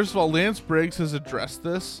 okay, first of all, Lance Briggs has addressed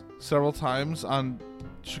this several times on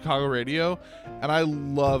Chicago radio, and I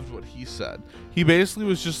loved what he said. He basically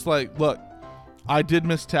was just like, look, I did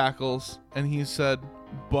miss tackles, and he said,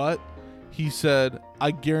 I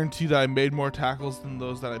guarantee that I made more tackles than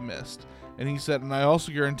those that I missed. And he said, and I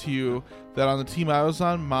also guarantee you that on the team I was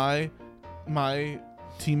on, my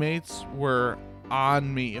teammates were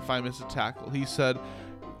on me if I missed a tackle. He said,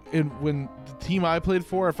 when the team I played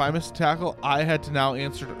for, if I missed a tackle, I had to now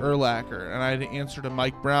answer to Urlacher, and I had to answer to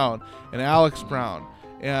Mike Brown and Alex Brown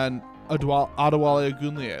and Adewale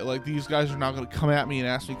Ogunleye. Like, these guys are not going to come at me and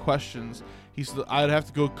ask me questions. He said I'd have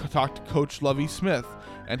to go talk to Coach Lovie Smith,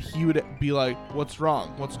 and he would be like, "What's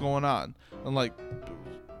wrong? What's going on?" And like,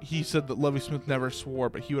 he said that Lovie Smith never swore,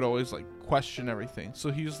 but he would always like question everything.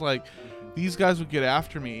 So he was like, these guys would get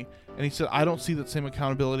after me, and he said, I don't see that same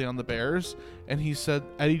accountability on the Bears. And he said,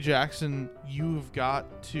 Eddie Jackson, you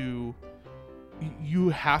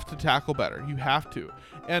have to tackle better. You have to.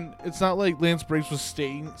 And it's not like Lance Briggs was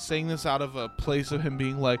saying this out of a place of him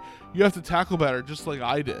being like, you have to tackle better, just like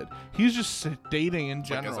I did. He's just stating in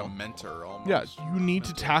general. Like as a mentor almost. Yeah, you need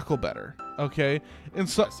to tackle better, okay? And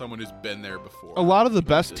so as someone who's been there before. A lot of the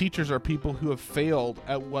best teachers are people who have failed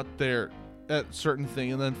at at certain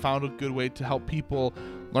thing and then found a good way to help people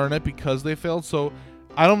learn it because they failed. So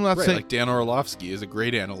I'm not saying like Dan Orlovsky is a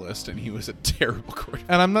great analyst and he was a terrible quarterback.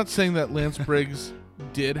 And I'm not saying that Lance Briggs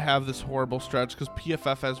did have this horrible stretch, because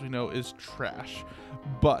PFF, as we know, is trash.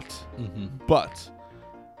 But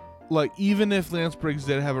like, even if Lance Briggs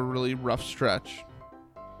did have a really rough stretch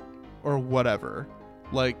or whatever,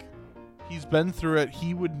 like, he's been through it.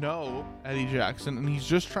 He would know Eddie Jackson, and he's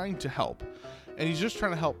just trying to help. And he's just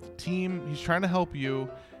trying to help the team. He's trying to help you.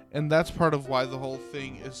 And that's part of why the whole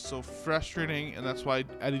thing is so frustrating. And that's why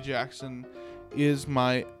Eddie Jackson is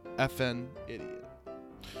my effing idiot.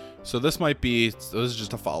 So this is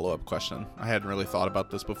just a follow-up question. I hadn't really thought about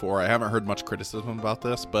this before. I haven't heard much criticism about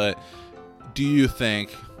this, but do you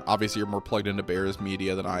think, obviously you're more plugged into Bears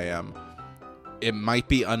media than I am, it might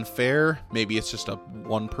be unfair? Maybe it's just a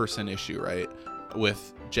one-person issue, right?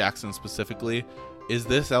 With Jackson specifically. Is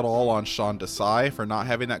this at all on Sean Desai for not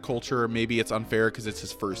having that culture? Or maybe it's unfair because it's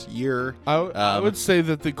his first year. I would say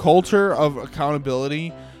that the culture of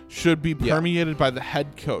accountability should be permeated by the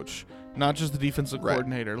head coach, not just the defensive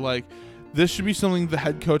coordinator. Like, this should be something the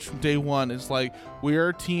head coach from day one is like, we are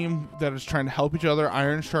a team that is trying to help each other.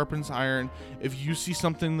 Iron sharpens iron. If you see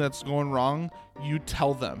something that's going wrong, you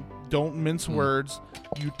tell them. Don't mince words.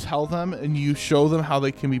 You tell them, and you show them how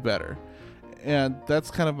they can be better. And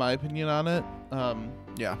that's kind of my opinion on it.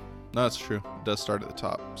 Yeah, no, that's true. It does start at the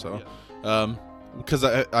top. So, because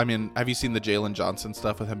I mean, have you seen the Jalen Johnson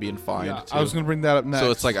stuff with him being fined? Yeah, too? I was going to bring that up next.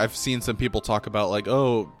 So it's like, I've seen some people talk about like,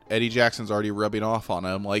 oh, Eddie Jackson's already rubbing off on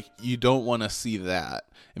him. Like, you don't want to see that.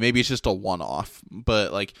 And maybe it's just a one-off,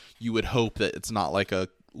 but like, you would hope that it's not like a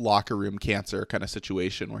locker room cancer kind of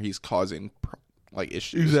situation where he's causing like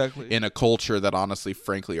issues in a culture that honestly,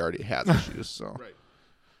 frankly, already has issues. So,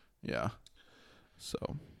 yeah. So,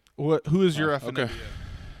 who is your effing idiot?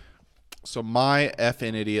 So my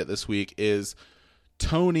effing idiot this week is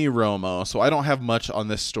Tony Romo. So I don't have much on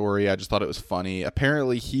this story. I just thought it was funny.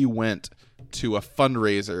 Apparently he went to a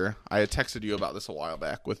fundraiser. I had texted you about this a while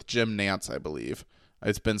back with Jim Nance, I believe.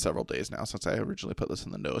 It's been several days now since I originally put this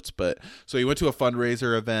in the notes. But so he went to a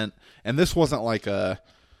fundraiser event, and this wasn't like a,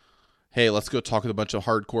 hey, let's go talk with a bunch of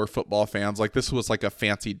hardcore football fans. Like, this was like a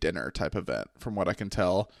fancy dinner type event, from what I can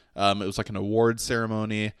tell. It was like an award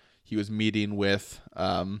ceremony. He was meeting with,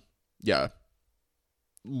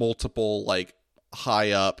 multiple like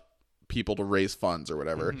high up people to raise funds or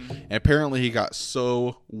whatever. And apparently he got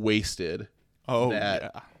so wasted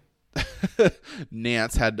that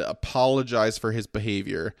Nance had to apologize for his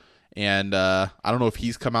behavior. And I don't know if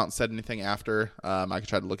he's come out and said anything after. I could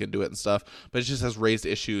try to look into it and stuff. But it just has raised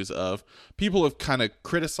issues of people have kind of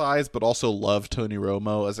criticized but also loved Tony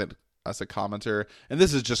Romo as a commenter. And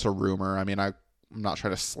this is just a rumor. I mean, I'm not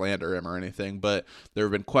trying to slander him or anything, but there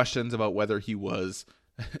have been questions about whether he was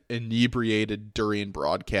inebriated during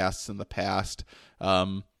broadcasts in the past.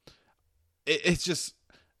 It's just,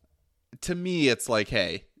 to me, it's like,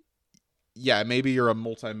 hey, yeah, maybe you're a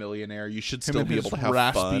multimillionaire. You should still be able to have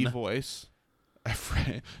raspy fun. Voice.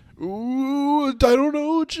 Ooh, I don't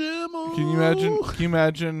know, Jim. Can you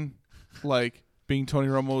imagine, like, being Tony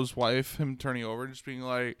Romo's wife, him turning over and just being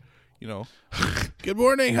like, you know, good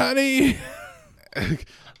morning, honey.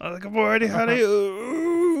 Good morning, honey.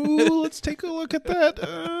 Ooh, let's take a look at that.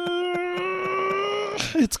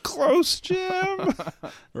 It's close, Jim.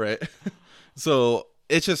 Right. So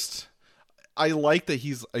it's just, I like that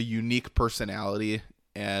he's a unique personality,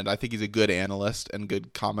 and I think he's a good analyst and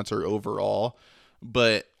good commenter overall.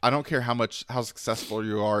 But I don't care how successful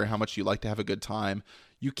you are and how much you like to have a good time.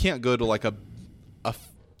 You can't go to like a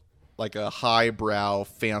highbrow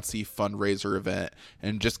fancy fundraiser event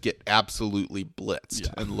and just get absolutely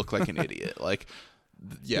blitzed and look like an idiot. Like,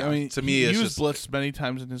 I mean, to me, it's just blitzed many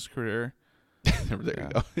times in his career. There you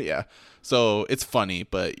go. Yeah. So it's funny,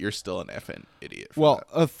 but you're still an effing idiot. Well,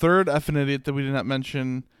 a third effing idiot that we did not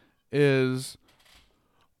mention is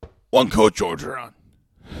one coach Orgeron.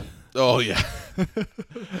 Oh yeah.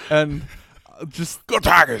 And just Go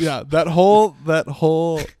Tigers. yeah, that whole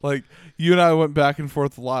like you and I went back and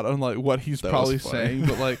forth a lot on like what he's That probably was funny. saying,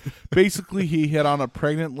 but like basically he hit on a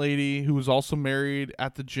pregnant lady who was also married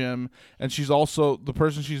at the gym, and she's also the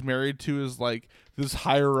person she's married to is like this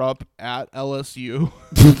higher up at LSU.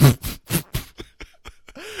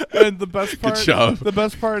 And the best part, job. the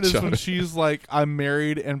best part is Job. when she's like, "I'm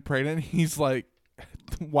married and pregnant." He's like,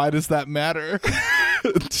 "Why does that matter?"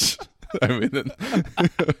 I mean,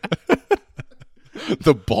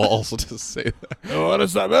 the balls to say that. Why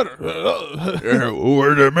does that matter?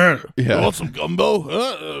 Where did it matter? Yeah. Want some gumbo?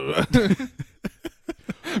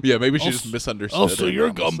 Yeah, maybe she just misunderstood. Also, it, your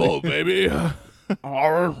honestly. gumbo, baby.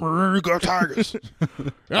 Go Tigers.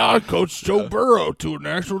 I coached Joe Burrow to a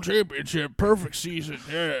national championship. Perfect season.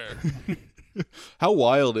 Yeah. How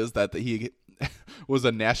wild is that he was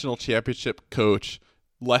a national championship coach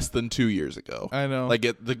less than 2 years ago? I know. Like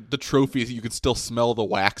the trophies, you could still smell the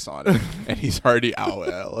wax on it, and he's already out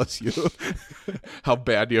at LSU. How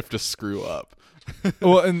bad do you have to screw up?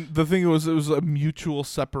 Well, and the thing was, it was a mutual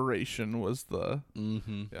separation. Was the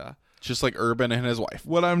yeah. Just like Urban and his wife.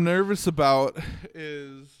 What I'm nervous about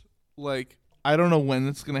is like I don't know when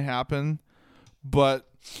it's gonna happen, but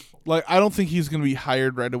like I don't think he's gonna be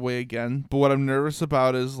hired right away again. But what I'm nervous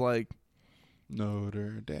about is like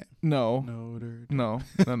Notre Dame. no. Notre Dame.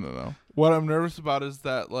 No. What I'm nervous about is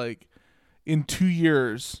that, like, in 2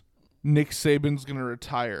 years, Nick Saban's going to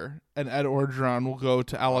retire, and Ed Orgeron will go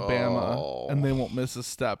to Alabama, and they won't miss a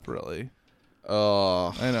step, really.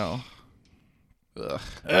 Oh. I know.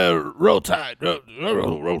 Ugh. Roll Tide.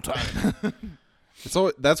 Roll Tide.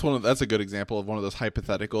 So that's a good example of one of those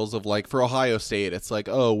hypotheticals of like for Ohio State, it's like,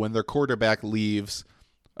 oh, when their quarterback leaves,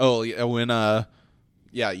 when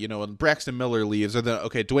Braxton Miller leaves, or then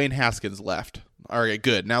okay, Dwayne Haskins left. All right,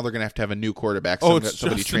 good. Now they're gonna have a new quarterback. It's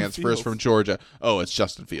Somebody Justin transfers Fields. from Georgia. Oh, it's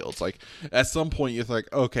Justin Fields. Like at some point you're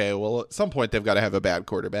like, okay, well at some point they've got to have a bad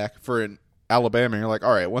quarterback. For in Alabama, you're like,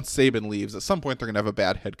 all right, once Saban leaves, at some point they're gonna have a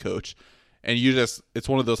bad head coach. And it's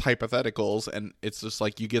one of those hypotheticals, and it's just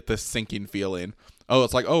like you get this sinking feeling. Oh,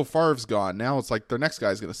 it's like, oh, Favre's gone. Now it's like their next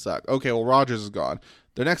guy's going to suck. Okay, well, Rodgers is gone.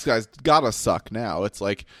 Their next guy's got to suck now. It's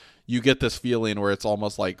like you get this feeling where it's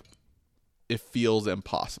almost like it feels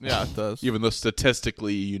impossible. Yeah, it does. Even though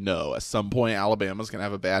statistically, at some point Alabama's going to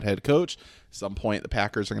have a bad head coach. At some point the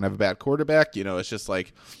Packers are going to have a bad quarterback. It's just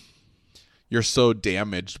like you're so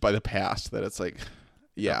damaged by the past that it's like,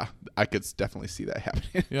 yeah, I could definitely see that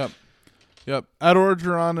happening. Yep. Ed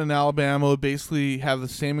Orgeron in Alabama would basically have the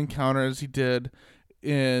same encounter as he did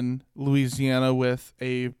in Louisiana with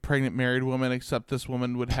a pregnant married woman, except this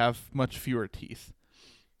woman would have much fewer teeth.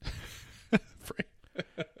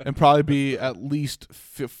 And probably be at least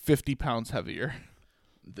 50 pounds heavier.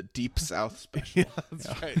 The Deep South special.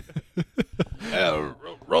 That's right.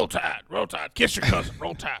 Roll Tide. Kiss your cousin.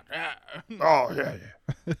 Roll Tide. Oh, yeah.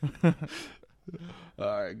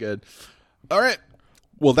 All right, good. All right.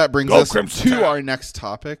 Well, that brings us Crimson to Tide. our next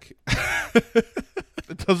topic.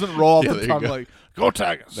 It doesn't roll off Yeah, the there you tongue go. like, go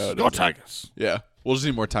Tigers. No, Go Tigers. Yeah. We'll just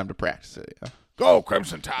need more time to practice it. Yeah. Go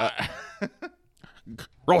Crimson Tide.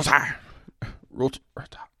 Roll Tide. Roll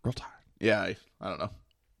Tide. Yeah, I don't know.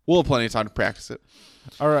 We'll have plenty of time to practice it.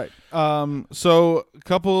 All right. So a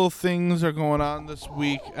couple of things are going on this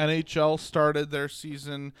week. NHL started their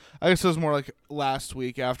season. I guess it was more like last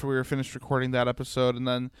week after we were finished recording that episode, and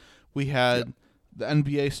then we had the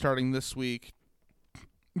NBA starting this week.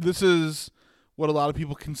 This is what a lot of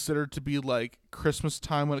people consider to be like Christmas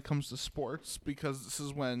time when it comes to sports, because this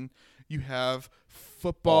is when you have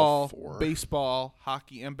football, All four. baseball,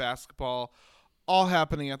 hockey, and basketball all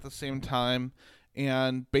happening at the same time.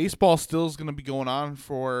 And baseball still is going to be going on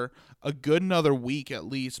for a good another week at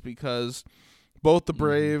least, because both the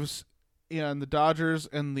Braves and the Dodgers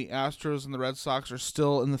and the Astros and the Red Sox are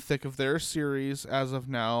still in the thick of their series as of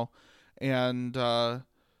now. And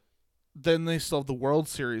then they still have the World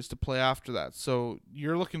Series to play after that. So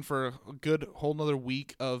you're looking for a good whole nother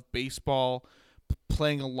week of baseball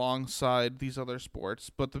playing alongside these other sports.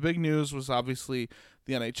 But the big news was obviously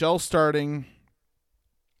the NHL starting.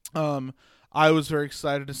 I was very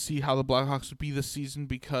excited to see how the Blackhawks would be this season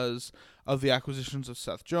because of the acquisitions of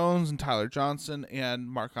Seth Jones and Tyler Johnson and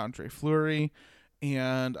Marc-Andre Fleury,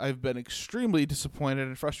 and I've been extremely disappointed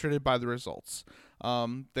and frustrated by the results.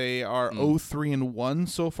 They are 0-3-1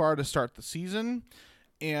 so far to start the season,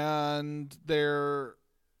 and they're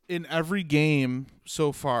in every game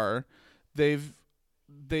so far. They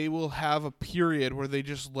will have a period where they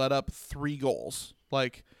just let up 3 goals.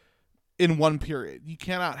 Like, in one period. You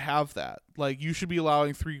cannot have that. Like, you should be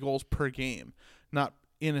allowing 3 goals per game, not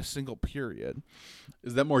in a single period.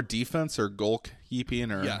 Is that more defense or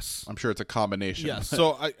goalkeeping? Or Yes. I'm sure it's a combination. Yes.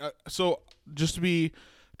 So just to be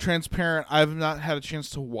transparent, I've not had a chance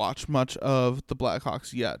to watch much of the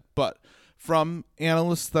Blackhawks yet, but from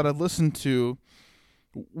analysts that I've listened to,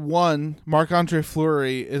 one, Marc-Andre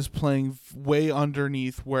Fleury is playing way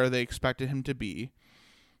underneath where they expected him to be.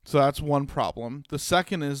 So that's one problem. The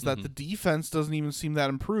second is that the defense doesn't even seem that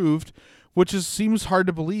improved, which seems hard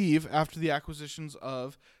to believe after the acquisitions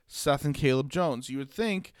of Seth and Caleb Jones. You would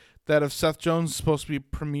think that if Seth Jones is supposed to be a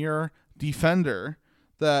premier defender,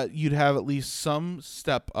 that you'd have at least some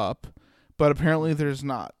step up, but apparently there's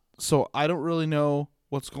not. So I don't really know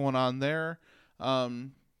what's going on there.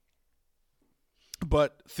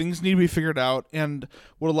 But things need to be figured out, and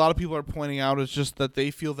what a lot of people are pointing out is just that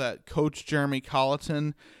they feel that Coach Jeremy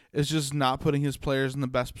Colleton is just not putting his players in the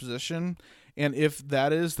best position, and if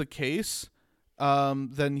that is the case,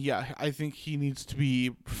 then yeah, I think he needs to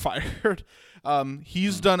be fired.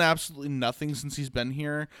 He's done absolutely nothing since he's been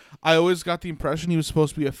here. I always got the impression he was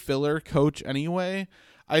supposed to be a filler coach anyway.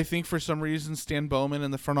 I think for some reason Stan Bowman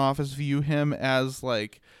and the front office view him as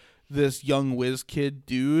like this young whiz kid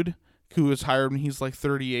dude who was hired when he's like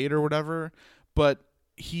 38 or whatever, but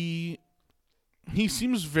he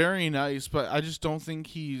seems very nice, but I just don't think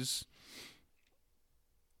he's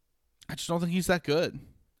that good.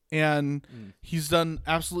 And he's done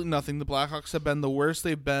absolutely nothing. The Blackhawks have been the worst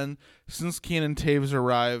they've been since Cannon Taves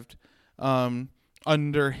arrived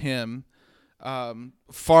under him.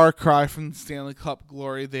 Far cry from the Stanley Cup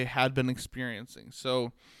glory they had been experiencing.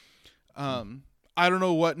 So I don't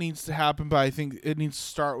know what needs to happen, but I think it needs to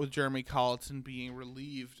start with Jeremy Colleton being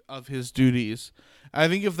relieved of his duties. I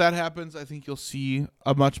think if that happens, I think you'll see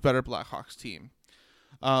a much better Blackhawks team.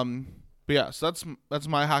 But yeah, so that's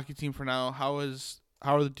my hockey team for now. How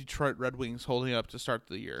are the Detroit Red Wings holding up to start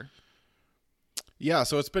the year? Yeah,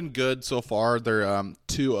 so it's been good so far. They're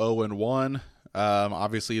 2-0-1.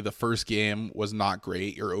 Obviously, the first game was not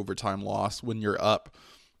great. Your overtime loss when you're up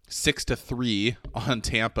 6-3 on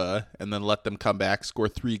Tampa, and then let them come back, score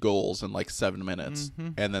 3 goals in like 7 minutes,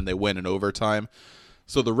 and then they win in overtime.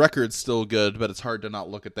 So the record's still good, but it's hard to not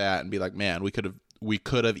look at that and be like, man, we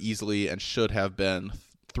could have easily and should have been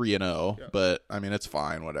 3-0. Yeah. But I mean, it's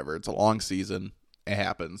fine, whatever. It's a long season. It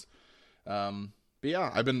happens. But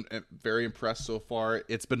yeah, I've been very impressed so far.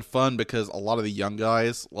 It's been fun because a lot of the young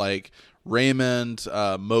guys like Raymond,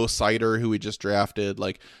 Mo Sider, who we just drafted,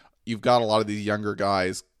 like you've got a lot of these younger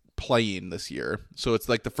guys playing this year. So it's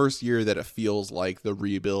like the first year that it feels like the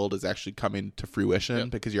rebuild is actually coming to fruition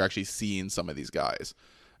because you're actually seeing some of these guys.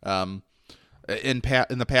 In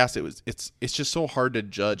the past, it's just so hard to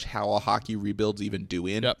judge how a hockey rebuild's even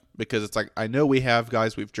doing because it's like, I know we have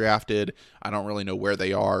guys we've drafted. I don't really know where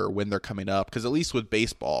they are or when they're coming up, because at least with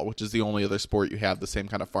baseball, which is the only other sport you have the same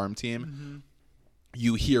kind of farm team,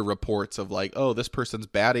 you hear reports of like, oh, this person's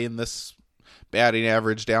batting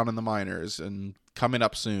average down in the minors and coming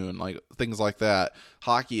up soon, like things like that.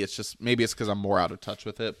 Hockey, it's just, maybe it's because I'm more out of touch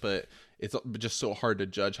with it, but it's just so hard to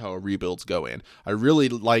judge how a rebuild's going. I really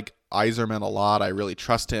like Yzerman a lot. I really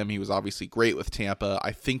trust him. He was obviously great with Tampa.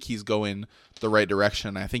 I think he's going the right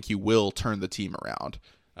direction. I think he will turn the team around.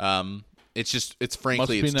 It's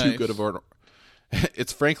frankly too good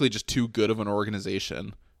of an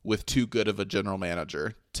organization with too good of a general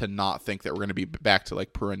manager to not think that we're going to be back to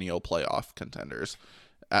like perennial playoff contenders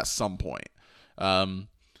at some point.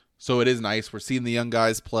 So it is nice. We're seeing the young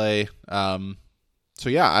guys play. So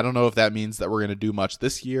yeah, I don't know if that means that we're going to do much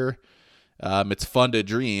this year. It's fun to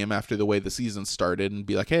dream after the way the season started and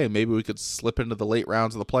be like, hey, maybe we could slip into the late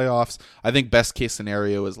rounds of the playoffs. I think best case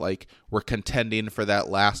scenario is like we're contending for that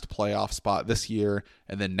last playoff spot this year,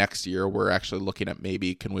 and then next year we're actually looking at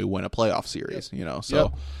maybe can we win a playoff series, you know?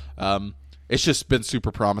 So it's just been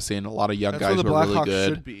super promising. A lot of young guys who are really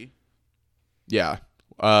good. Should be. Yeah.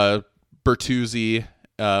 Bertuzzi,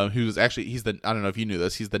 who's actually, I don't know if you knew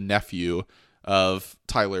this, he's the nephew of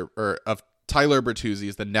Tyler Bertuzzi,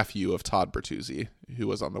 is the nephew of Todd Bertuzzi, who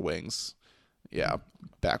was on the Wings. Yeah,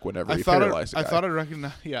 back whenever he paralyzed a guy. I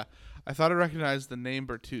thought I recognized the name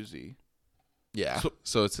Bertuzzi. Yeah,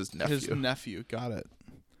 so it's his nephew. His nephew, got it.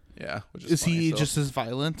 Yeah, is funny, he just as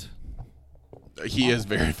violent? He is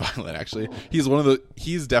very violent, actually.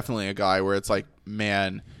 He's definitely a guy where it's like,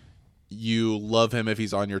 man, you love him if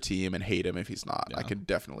he's on your team and hate him if he's not. Yeah. I can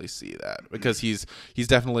definitely see that because he's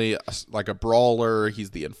definitely like a brawler. He's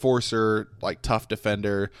the enforcer, like tough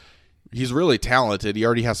defender. He's really talented. He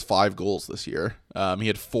already has 5 goals this year. He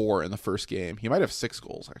had 4 in the first game. He might have 6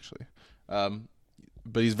 goals actually.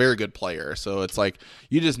 but he's a very good player. So it's like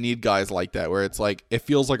you just need guys like that where it's like it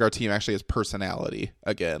feels like our team actually has personality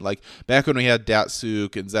again. Like back when we had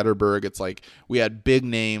Datsuk and Zetterberg, it's like we had big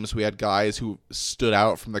names, we had guys who stood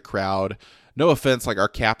out from the crowd. No offense, like our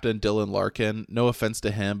captain Dylan Larkin, no offense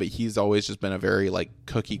to him, but he's always just been a very like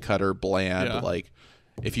cookie cutter, bland, like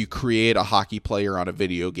if you create a hockey player on a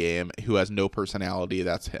video game who has no personality,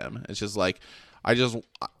 that's him. It's just like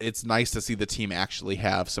it's nice to see the team actually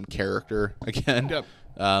have some character again. Yep.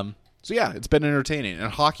 So yeah, it's been entertaining,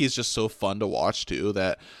 and hockey is just so fun to watch too.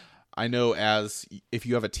 That I know as if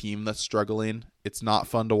you have a team that's struggling, it's not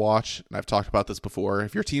fun to watch. And I've talked about this before.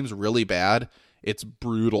 If your team's really bad, it's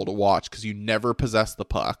brutal to watch because you never possess the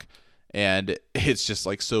puck, and it's just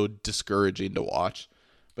like so discouraging to watch.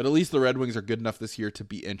 But at least the Red Wings are good enough this year to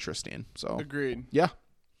be interesting. So agreed. Yeah.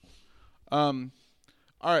 All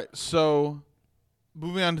right. So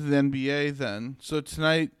moving on to the NBA then. So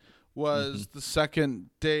tonight was the second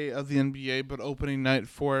day of the NBA, but opening night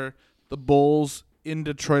for the Bulls in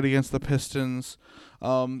Detroit against the Pistons. It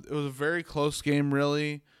was a very close game,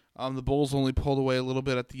 really. The Bulls only pulled away a little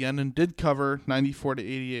bit at the end and did cover.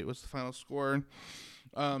 94-88 was the final score.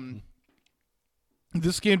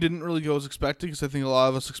 This game didn't really go as expected because I think a lot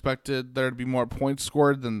of us expected there to be more points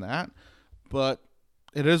scored than that. But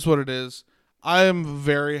it is what it is. I am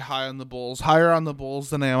very high on the Bulls, higher on the Bulls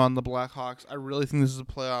than I am on the Blackhawks. I really think this is a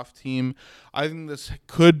playoff team. I think this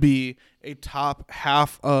could be a top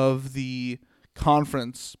half of the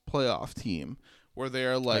conference playoff team where they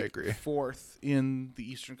are like fourth in the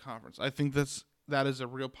Eastern Conference. I think that is a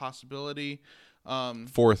real possibility.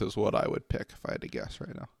 Fourth is what I would pick if I had to guess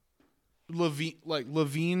right now.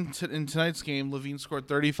 Levine in tonight's game, Levine scored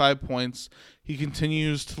 35 points. He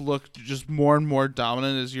continues to look just more and more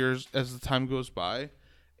dominant as the time goes by,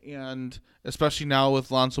 and especially now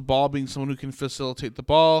with Lonzo Ball being someone who can facilitate the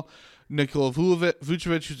ball, Nikola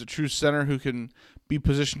Vucevic, who's a true center who can be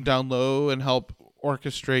positioned down low and help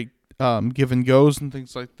orchestrate give and goes and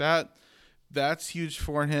things like that. That's huge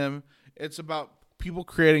for him. It's about people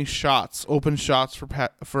creating shots, open shots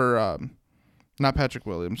for not Patrick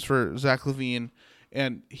Williams, for Zach LaVine,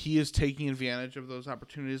 and he is taking advantage of those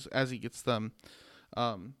opportunities as he gets them.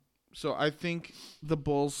 So I think the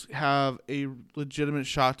Bulls have a legitimate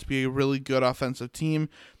shot to be a really good offensive team.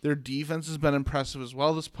 Their defense has been impressive as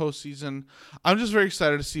well this postseason. I'm just very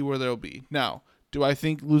excited to see where they'll be. Now, do I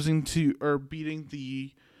think losing to or beating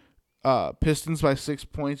the Pistons by 6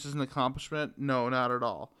 points is an accomplishment? No, not at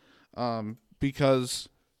all. Because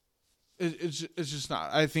it's just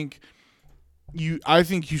not. I think you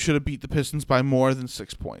should have beat the Pistons by more than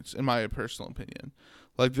 6 points, in my personal opinion.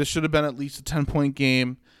 Like, this should have been at least a 10-point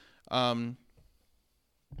game.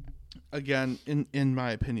 Again, in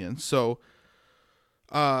my opinion. So,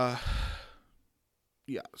 yeah.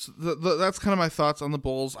 So that's kind of my thoughts on the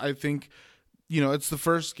Bulls. I think, it's the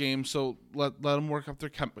first game, so let them work up their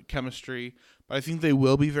chemistry. But I think they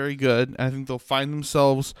will be very good. And I think they'll find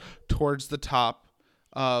themselves towards the top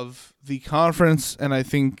of the conference, and I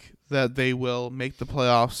think that they will make the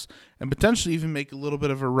playoffs and potentially even make a little bit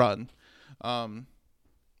of a run,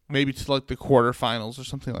 maybe to like the quarterfinals or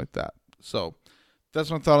something like that. So that's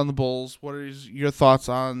my thought on the Bulls. What are your thoughts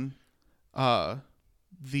on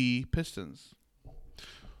the Pistons?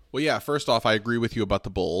 Well, yeah, first off, I agree with you about the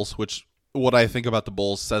Bulls, which what I think about the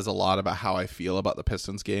Bulls says a lot about how I feel about the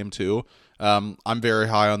Pistons game too. I'm very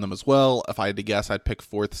high on them as well. If I had to guess, I'd pick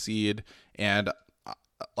 4th seed, and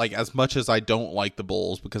like, as much as I don't like the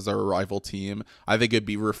Bulls because they're a rival team, I think it'd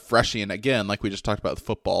be refreshing, again, like we just talked about with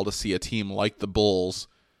football, to see a team like the Bulls,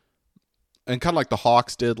 and kind of like the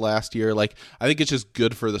Hawks did last year. Like, I think it's just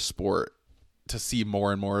good for the sport to see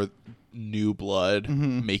more and more new blood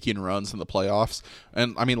making runs in the playoffs.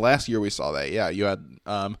 And, I mean, last year we saw that. Yeah, you had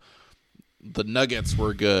the Nuggets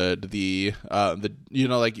were good. We've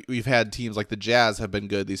had teams like the Jazz have been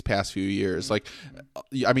good these past few years. Like,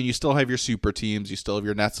 I mean, you still have your super teams, you still have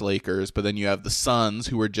your Nets, Lakers, but then you have the Suns,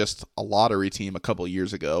 who were just a lottery team a couple of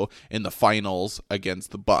years ago in the finals against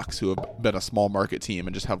the Bucks, who have been a small market team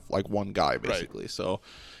and just have like one guy basically. Right. So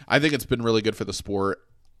I think it's been really good for the sport.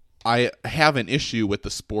 I have an issue with the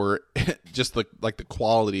sport, just the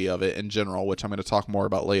quality of it in general, which I'm going to talk more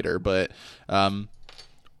about later, but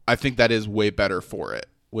I think that is way better for it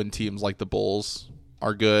when teams like the Bulls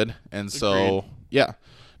are good. And so, Agreed. Yeah,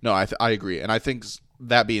 no, I agree. And I think,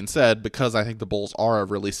 that being said, because I think the Bulls are a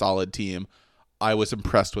really solid team, I was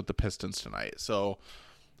impressed with the Pistons tonight. So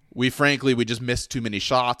we just missed too many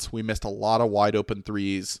shots. We missed a lot of wide open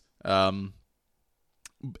threes. And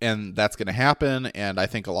that's going to happen. And I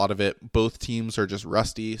think a lot of it, both teams are just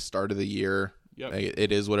rusty. Start of the year, Yep.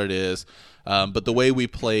 It is what it is. But the way we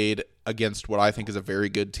played against what I think is a very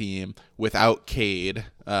good team without Cade,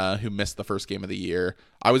 who missed the first game of the year,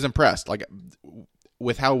 I was impressed. Like,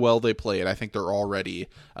 with how well they played, I think they're already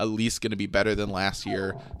at least going to be better than last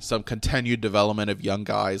year. Some continued development of young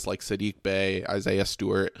guys like Sadiq Bey, Isaiah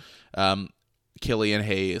Stewart, Killian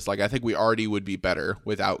Hayes. Like, I think we already would be better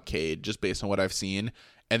without Cade, just based on what I've seen.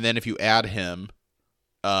 And then if you add him,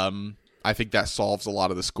 I think that solves a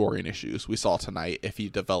lot of the scoring issues we saw tonight if he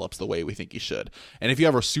develops the way we think he should. And if you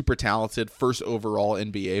have a super talented first overall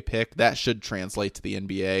NBA pick, that should translate to the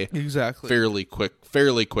NBA exactly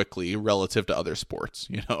fairly quickly relative to other sports,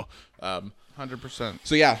 100%.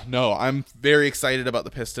 So yeah, no, I'm very excited about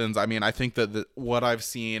the Pistons. I mean, I think that what I've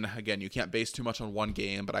seen, again, you can't base too much on one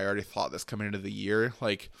game, but I already thought this coming into the year.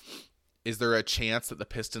 Like, is there a chance that the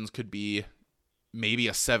Pistons could be maybe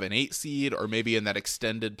a 7-8 seed, or maybe in that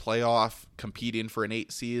extended playoff competing for an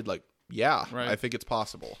 8 seed? Like, yeah, right. I think it's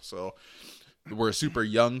possible. So we're a super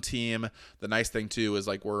young team. The nice thing too is,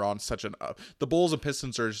 like, we're on such an the Bulls and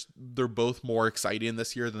Pistons they're both more exciting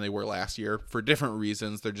this year than they were last year for different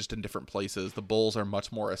reasons. They're just in different places. The Bulls are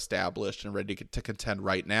much more established and ready to contend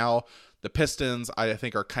right now. The Pistons, I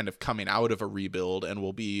think, are kind of coming out of a rebuild and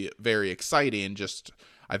will be very exciting. Just,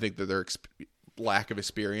 I think that their lack of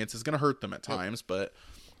experience is going to hurt them at times, but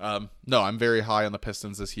no, I'm very high on the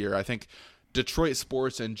Pistons this year. I think Detroit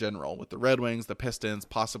sports in general, with the Red Wings, the Pistons,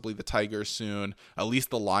 possibly the Tigers soon, at least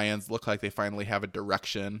the Lions look like they finally have a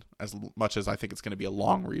direction, as much as I think it's going to be a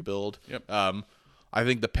long rebuild. Yep. I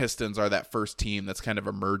think the Pistons are that first team that's kind of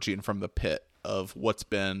emerging from the pit of what's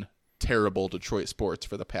been terrible Detroit sports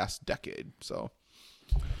for the past decade. So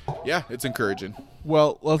yeah, it's encouraging.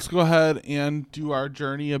 Well, let's go ahead and do our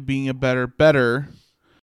journey of being a better.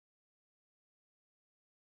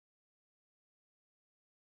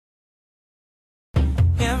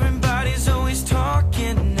 Everybody's always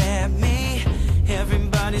talking at me.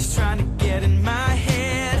 Everybody's trying to get in my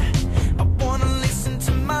head. I want to listen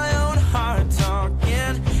to my own heart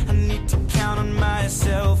talking. I need to count on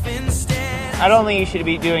myself instead. I don't think you should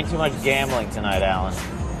be doing too much gambling tonight, Alan.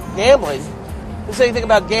 Gambling? Who said anything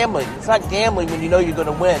about gambling? It's not gambling when you know you're going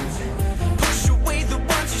to win. Push away the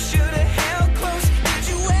ones you should have held close. Did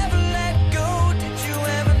you ever let go? Did you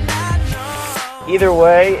ever not know? Either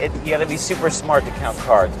way, you got to be super smart to count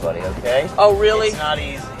cards, buddy, okay? Oh, really? It's not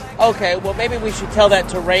easy. Okay, well, maybe we should tell that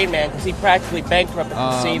to Rain Man, because he practically bankrupted the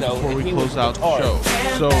casino. Before and we he close was out the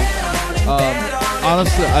retarded. show. So,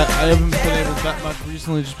 honestly, I haven't been able to bet much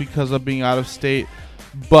recently just because of being out of state.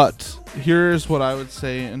 But here's what I would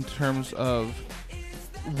say in terms of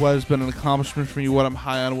what has been an accomplishment for me, what I'm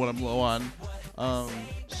high on, what I'm low on.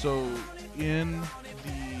 So in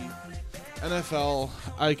the NFL,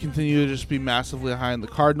 I continue to just be massively high on the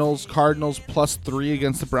Cardinals. Cardinals +3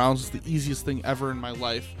 against the Browns is the easiest thing ever in my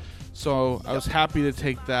life. So I was happy to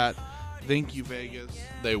take that. Thank you, Vegas.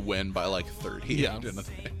 They win by like 30. Yeah. Didn't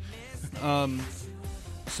they?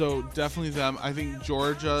 So definitely them. I think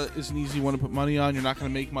Georgia is an easy one to put money on. You're not going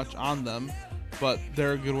to make much on them, but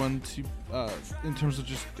they're a good one to, in terms of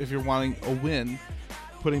just if you're wanting a win,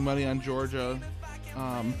 putting money on Georgia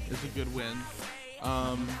is a good win.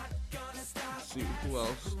 Let's see, who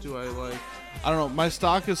else do I like? I don't know. My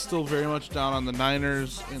stock is still very much down on the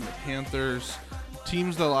Niners and the Panthers.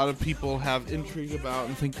 Teams that a lot of people have intrigue about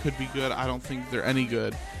and think could be good. I don't think they're any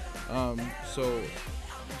good. So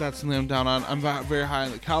that's something I'm down on. I'm very high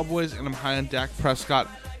on the Cowboys, and I'm high on Dak Prescott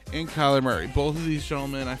and Kyler Murray. Both of these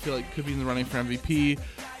gentlemen I feel like could be in the running for MVP.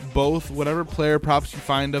 Both, whatever player props you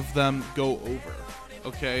find of them, go over,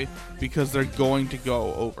 okay? Because they're going to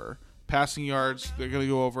go over. Passing yards, they're going to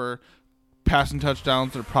go over. Passing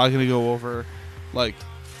touchdowns, they're probably going to go over. Like,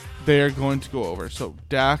 they are going to go over. So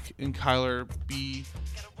Dak and Kyler be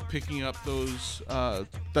picking up those,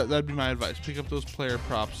 that'd be my advice. Pick up those player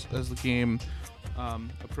props as the game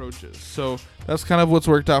approaches. So that's kind of what's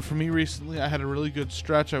worked out for me recently. I had a really good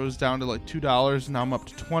stretch. I was down to like $2. Now I'm up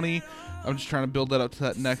to $20. I'm just trying to build that up to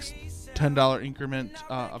that next $10 increment,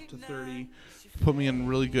 up to $30. Put me in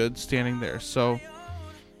really good standing there. So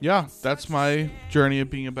yeah, that's my journey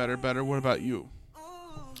of being a better. What about you?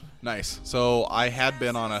 Nice. So I had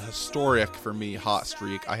been on a historic, for me, hot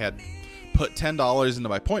streak. I had put $10 into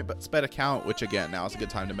my PointsBet account, which again, now is a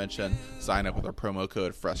good time to mention. Sign up with our promo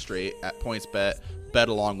code Frustrate at PointsBet. Bet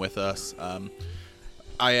along with us.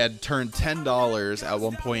 I had turned $10 at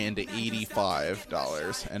one point into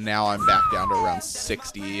 $85, and now I'm back down to around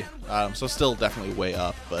 $60. So still definitely way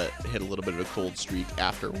up, but hit a little bit of a cold streak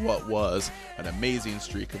after what was an amazing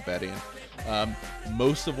streak of betting.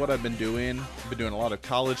 Most of what I've been doing a lot of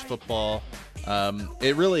college football,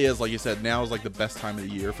 It really is, like you said, now is like the best time of the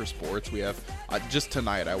year for sports. We have just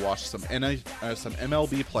tonight I watched some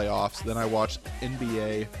MLB playoffs, then I watched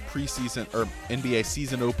NBA preseason or NBA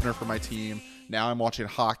season opener for my team. Now I'm watching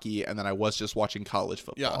hockey, and then I was just watching college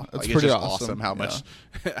football. Yeah, it's like, pretty just awesome how much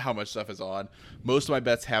how much stuff is on. Most of my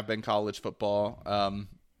bets have been college football. I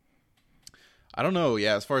don't know.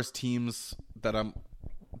 Yeah, as far as teams that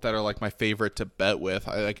are like my favorite to bet with,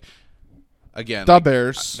 I like. Again, the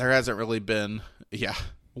Bears. There hasn't really been,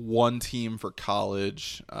 one team for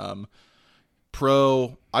college.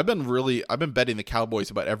 Pro, I've been betting the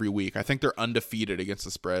Cowboys about every week. I think they're undefeated against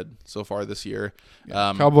the spread so far this year.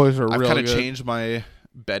 Cowboys are really good. I've kind of changed my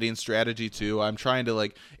betting strategy too. I'm trying to,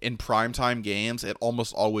 like, in primetime games, it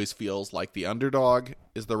almost always feels like the underdog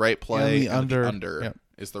is the right play and the under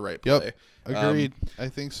is the right play. Yep, agreed. I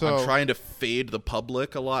think so. I'm trying to fade the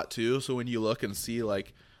public a lot too. So when you look and see,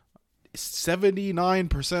 like,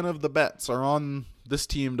 79% of the bets are on this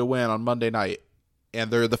team to win on Monday night,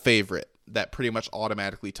 and they're the favorite, that pretty much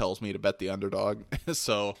automatically tells me to bet the underdog.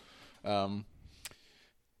 So, I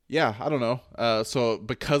don't know. So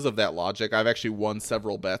because of that logic, I've actually won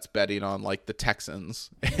several bets betting on, like, the Texans,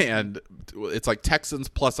 and it's like Texans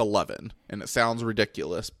plus 11, and it sounds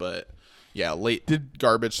ridiculous, but late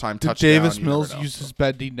garbage time touchdown. Did Davis Mills use his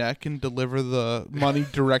bendy neck and deliver the money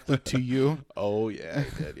directly to you? Oh, yeah,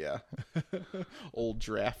 he did, yeah. Old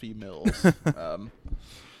Draffy Mills.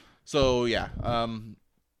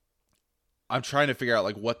 I'm trying to figure out,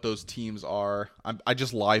 like, what those teams are. I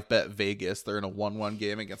just live bet Vegas. They're in a 1-1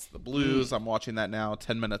 game against the Blues. I'm watching that now.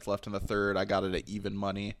 10 minutes left in the third. I got it at even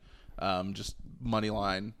money. Just money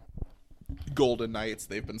line. Golden Knights,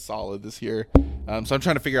 they've been solid this year. So I'm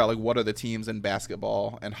trying to figure out, like, what are the teams in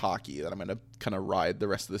basketball and hockey that I'm going to kind of ride the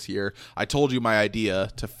rest of this year. I told you my idea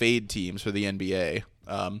to fade teams for the NBA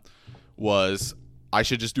was I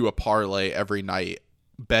should just do a parlay every night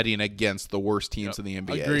betting against the worst teams in the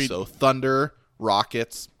NBA. Agreed. So Thunder,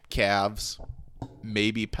 Rockets, Cavs,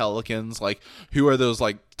 maybe Pelicans. Like, who are those,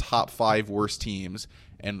 like, top 5 worst teams?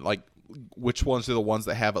 And, like, which ones are the ones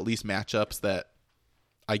that have at least matchups that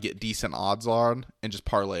I get decent odds on, and just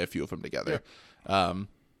parlay a few of them together.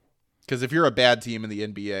 Because if you're a bad team in the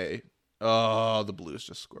NBA, the Blues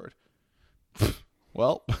just scored.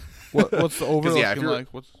 Well, what's the over looking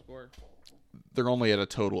like? What's the score? They're only at a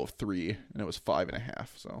total of 3, and it was 5.5.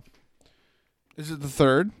 So, is it the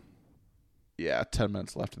third? Yeah, 10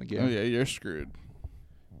 minutes left in the game. Oh yeah, you're screwed.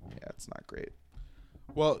 Yeah, it's not great.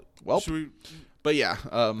 Well, should we? But yeah,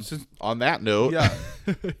 on that note,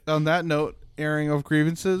 on that note. Airing of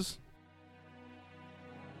grievances.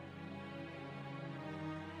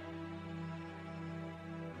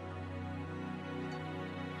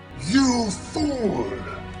 You fool!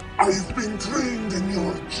 I've been trained in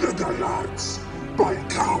your Jedi arts by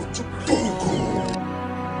Count Dooku.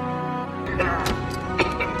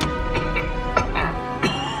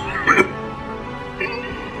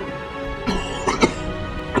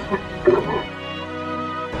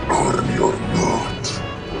 Army or not,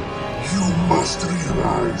 you must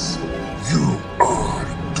realize you are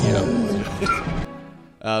doomed.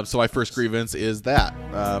 So my first grievance is that.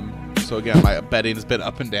 So again, my betting has been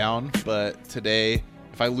up and down, but today,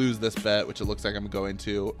 if I lose this bet, which it looks like I'm going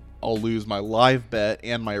to, I'll lose my live bet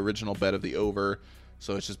and my original bet of the over.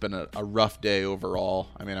 So it's just been a rough day overall.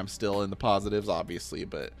 I mean, I'm still in the positives, obviously,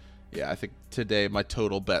 but yeah, I think today my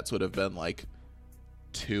total bets would have been like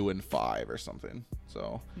 2 and 5 or something.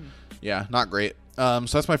 So yeah, not great. So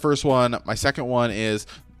that's my first one. My second one is,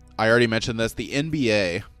 I already mentioned this, the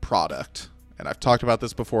NBA product, and I've talked about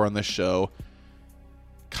this before on this show.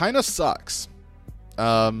 Kind of sucks.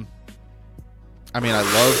 I mean,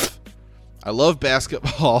 I love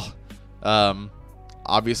basketball.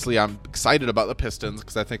 Obviously, I'm excited about the Pistons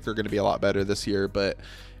because I think they're going to be a lot better this year. But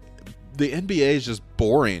the NBA is just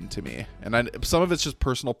boring to me, and some of it's just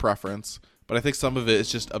personal preference. But I think some of it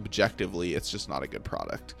is just objectively, it's just not a good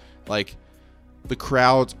product. Like, the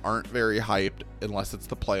crowds aren't very hyped unless it's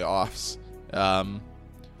the playoffs.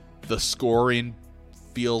 The scoring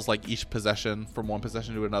feels like each possession from one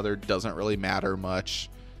possession to another doesn't really matter much.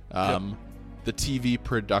 The TV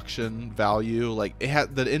production value, like the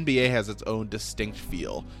NBA has its own distinct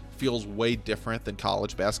feel. Feels way different than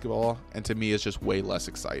college basketball, and to me, it's just way less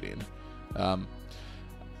exciting. I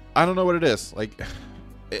don't know what it is. Like,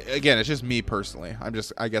 again, it's just me personally. I'm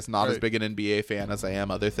just, I guess, not as big an NBA fan as I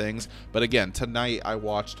am other things. But again, tonight I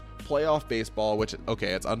watched playoff baseball, which,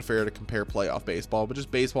 okay, it's unfair to compare playoff baseball, but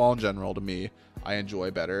just baseball in general to me, I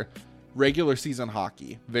enjoy better. Regular season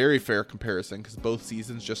hockey, very fair comparison because both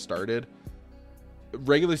seasons just started.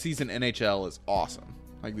 Regular season NHL is awesome.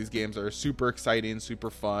 Like, these games are super exciting, super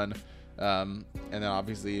fun. And then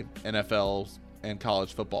obviously NFL and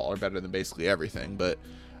college football are better than basically everything. But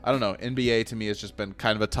I don't know. NBA to me has just been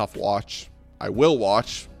kind of a tough watch. I will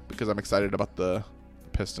watch because I'm excited about the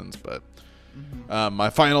Pistons. But my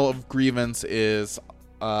final grievance is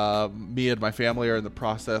me and my family are in the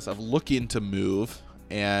process of looking to move.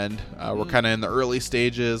 And we're kind of in the early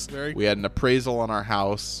stages. We had an appraisal on our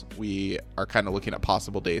house. We are kind of looking at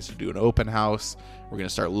possible days to do an open house. We're going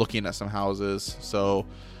to start looking at some houses. So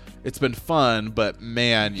it's been fun, but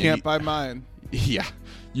man. Can't buy mine. Yeah.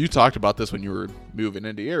 You talked about this when you were moving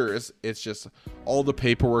into yours. It's just all the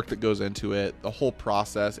paperwork that goes into it, the whole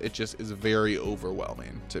process. It just is very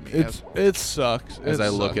overwhelming to me. It sucks. As I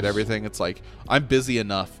look at everything, it's like I'm busy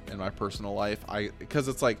enough in my personal life. Because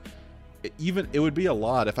it's like, it would be a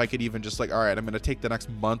lot if I could even just like, all right, I'm going to take the next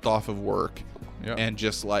month off of work and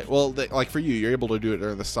just like, well, like for you, you're able to do it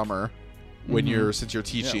during the summer when since you're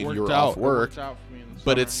teaching, you're off work,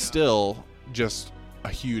 but it's still just a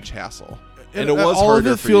huge hassle. And it was all harder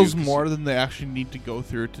of it for feels you more than they actually need to go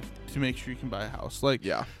through to make sure you can buy a house. Like,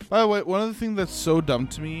 yeah. By the way, one of the things that's so dumb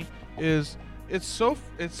to me is it's so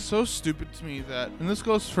stupid to me that, and this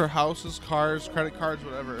goes for houses, cars, credit cards,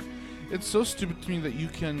 whatever. It's so stupid to me that you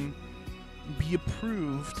can be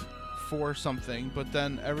approved for something, but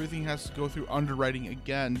then everything has to go through underwriting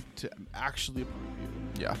again to actually approve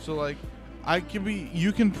you. Yeah. So like,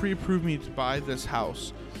 you can pre-approve me to buy this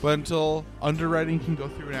house, but until underwriting can go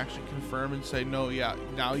through and actually confirm and say no, yeah,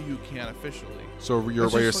 now you can officially. So what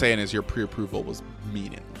you're saying is your pre-approval was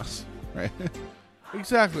meaningless, right?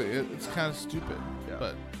 Exactly. It's kind of stupid. Yeah.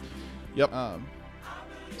 But yep.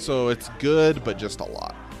 So it's good, but just a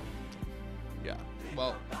lot. Yeah.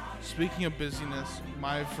 Well, speaking of busyness,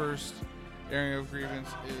 my first area of grievance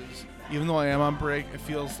is, even though I am on break, it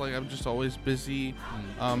feels like I'm just always busy.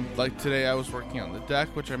 Like today I was working on the deck,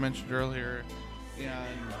 which I mentioned earlier,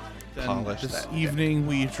 and then this evening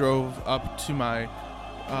we drove up to my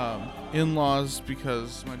in-laws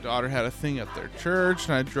because my daughter had a thing at their church,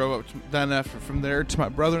 and I drove up from there to my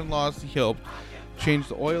brother-in-law's. He helped change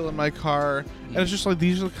the oil in my car, and it's just like,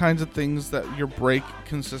 these are the kinds of things that your break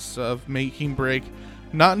consists of, making break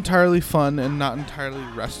not entirely fun and not entirely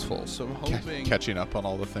restful. So I'm hoping catching up on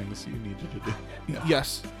all the things you needed to do. Yeah.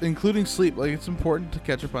 Yes, including sleep. Like, it's important to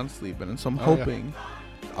catch up on sleep, and so I'm hoping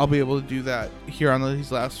I'll be able to do that here on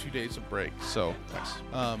these last few days of break. So nice.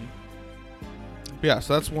 Yeah,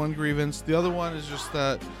 so that's one grievance. The other one is just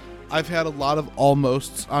that I've had a lot of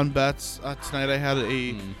almosts on bets. Tonight I had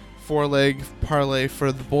a 4-leg parlay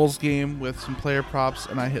for the Bulls game with some player props,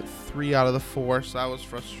 and I hit 3 out of the 4, so that was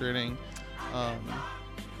frustrating.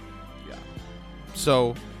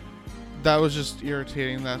 So that was just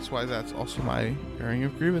irritating. That's why that's also my airing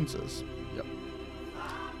of grievances. Yep.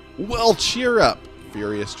 Well, cheer up,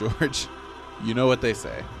 Furious George. You know what they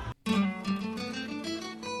say.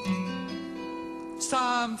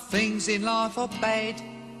 Some things in life are bad.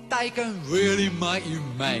 They can really make you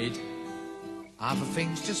mad. Other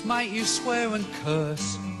things just make you swear and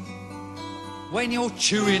curse. When you're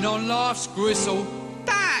chewing on life's gristle,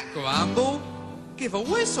 don't grumble, give a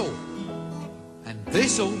whistle. And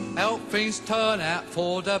this'll help things turn out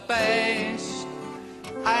for the best.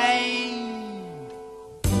 And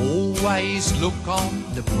always look on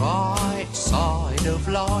the bright side of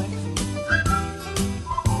life.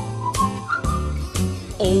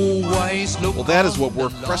 Always look. Well, that is what we're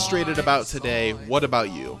frustrated about today. What about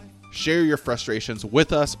you? Share your frustrations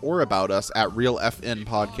with us or about us at Real FN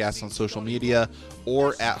Podcast on social media,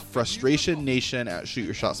 or at Frustration Nation at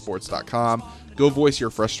shootyourshotsports.com. Go voice your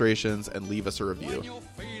frustrations and leave us a review.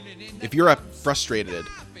 If you're frustrated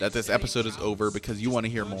that this episode is over because you want to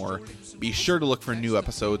hear more, be sure to look for new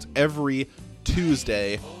episodes every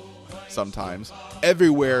Tuesday, sometimes,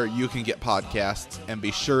 everywhere you can get podcasts, and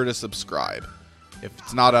be sure to subscribe. If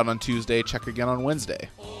it's not out on Tuesday, check again on Wednesday,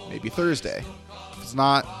 maybe Thursday. If it's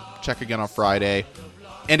not, check again on Friday.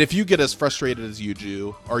 And if you get as frustrated as you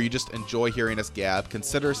do, or you just enjoy hearing us gab,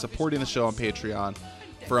 consider supporting the show on Patreon.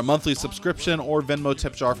 For a monthly subscription or Venmo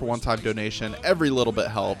tip jar for one-time donation, every little bit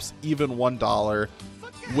helps, even $1,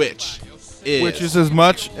 which is as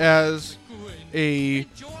much as a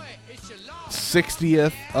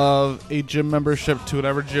 60th of a gym membership to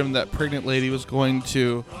whatever gym that pregnant lady was going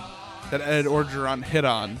to, that Ed Orgeron hit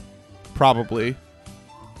on, probably.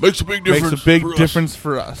 Makes a big difference. Makes a big difference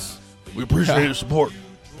for us. We appreciate the support.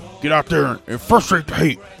 Get out there and frustrate the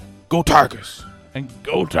hate. Go Tygas. And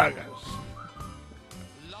go Tygas.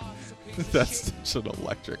 That's such an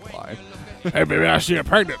electric line. Hey, baby, I see you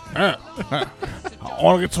pregnant. I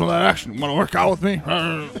want to get some of that action. Want to work out with me?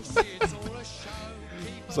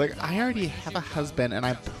 It's like, I already have a husband and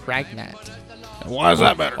I'm pregnant. Why is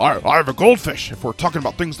that better? I have a goldfish. If we're talking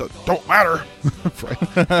about things that don't matter.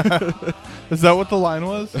 Is that what the line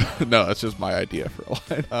was? No, that's just my idea for a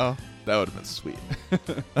line. Oh. That would have been sweet.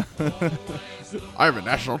 I have a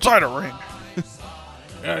national title ring.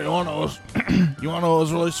 Yeah, you want to know what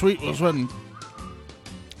was really sweet was when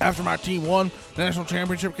after my team won the national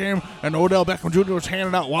championship game and Odell Beckham Jr. was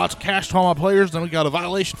handing out lots of cash to all my players, then we got a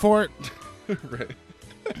violation for it. Right.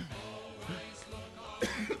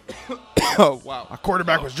 Oh, wow. My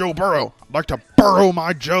quarterback was Joe Burrow. I'd like to burrow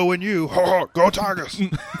my Joe in you. Go Tygas.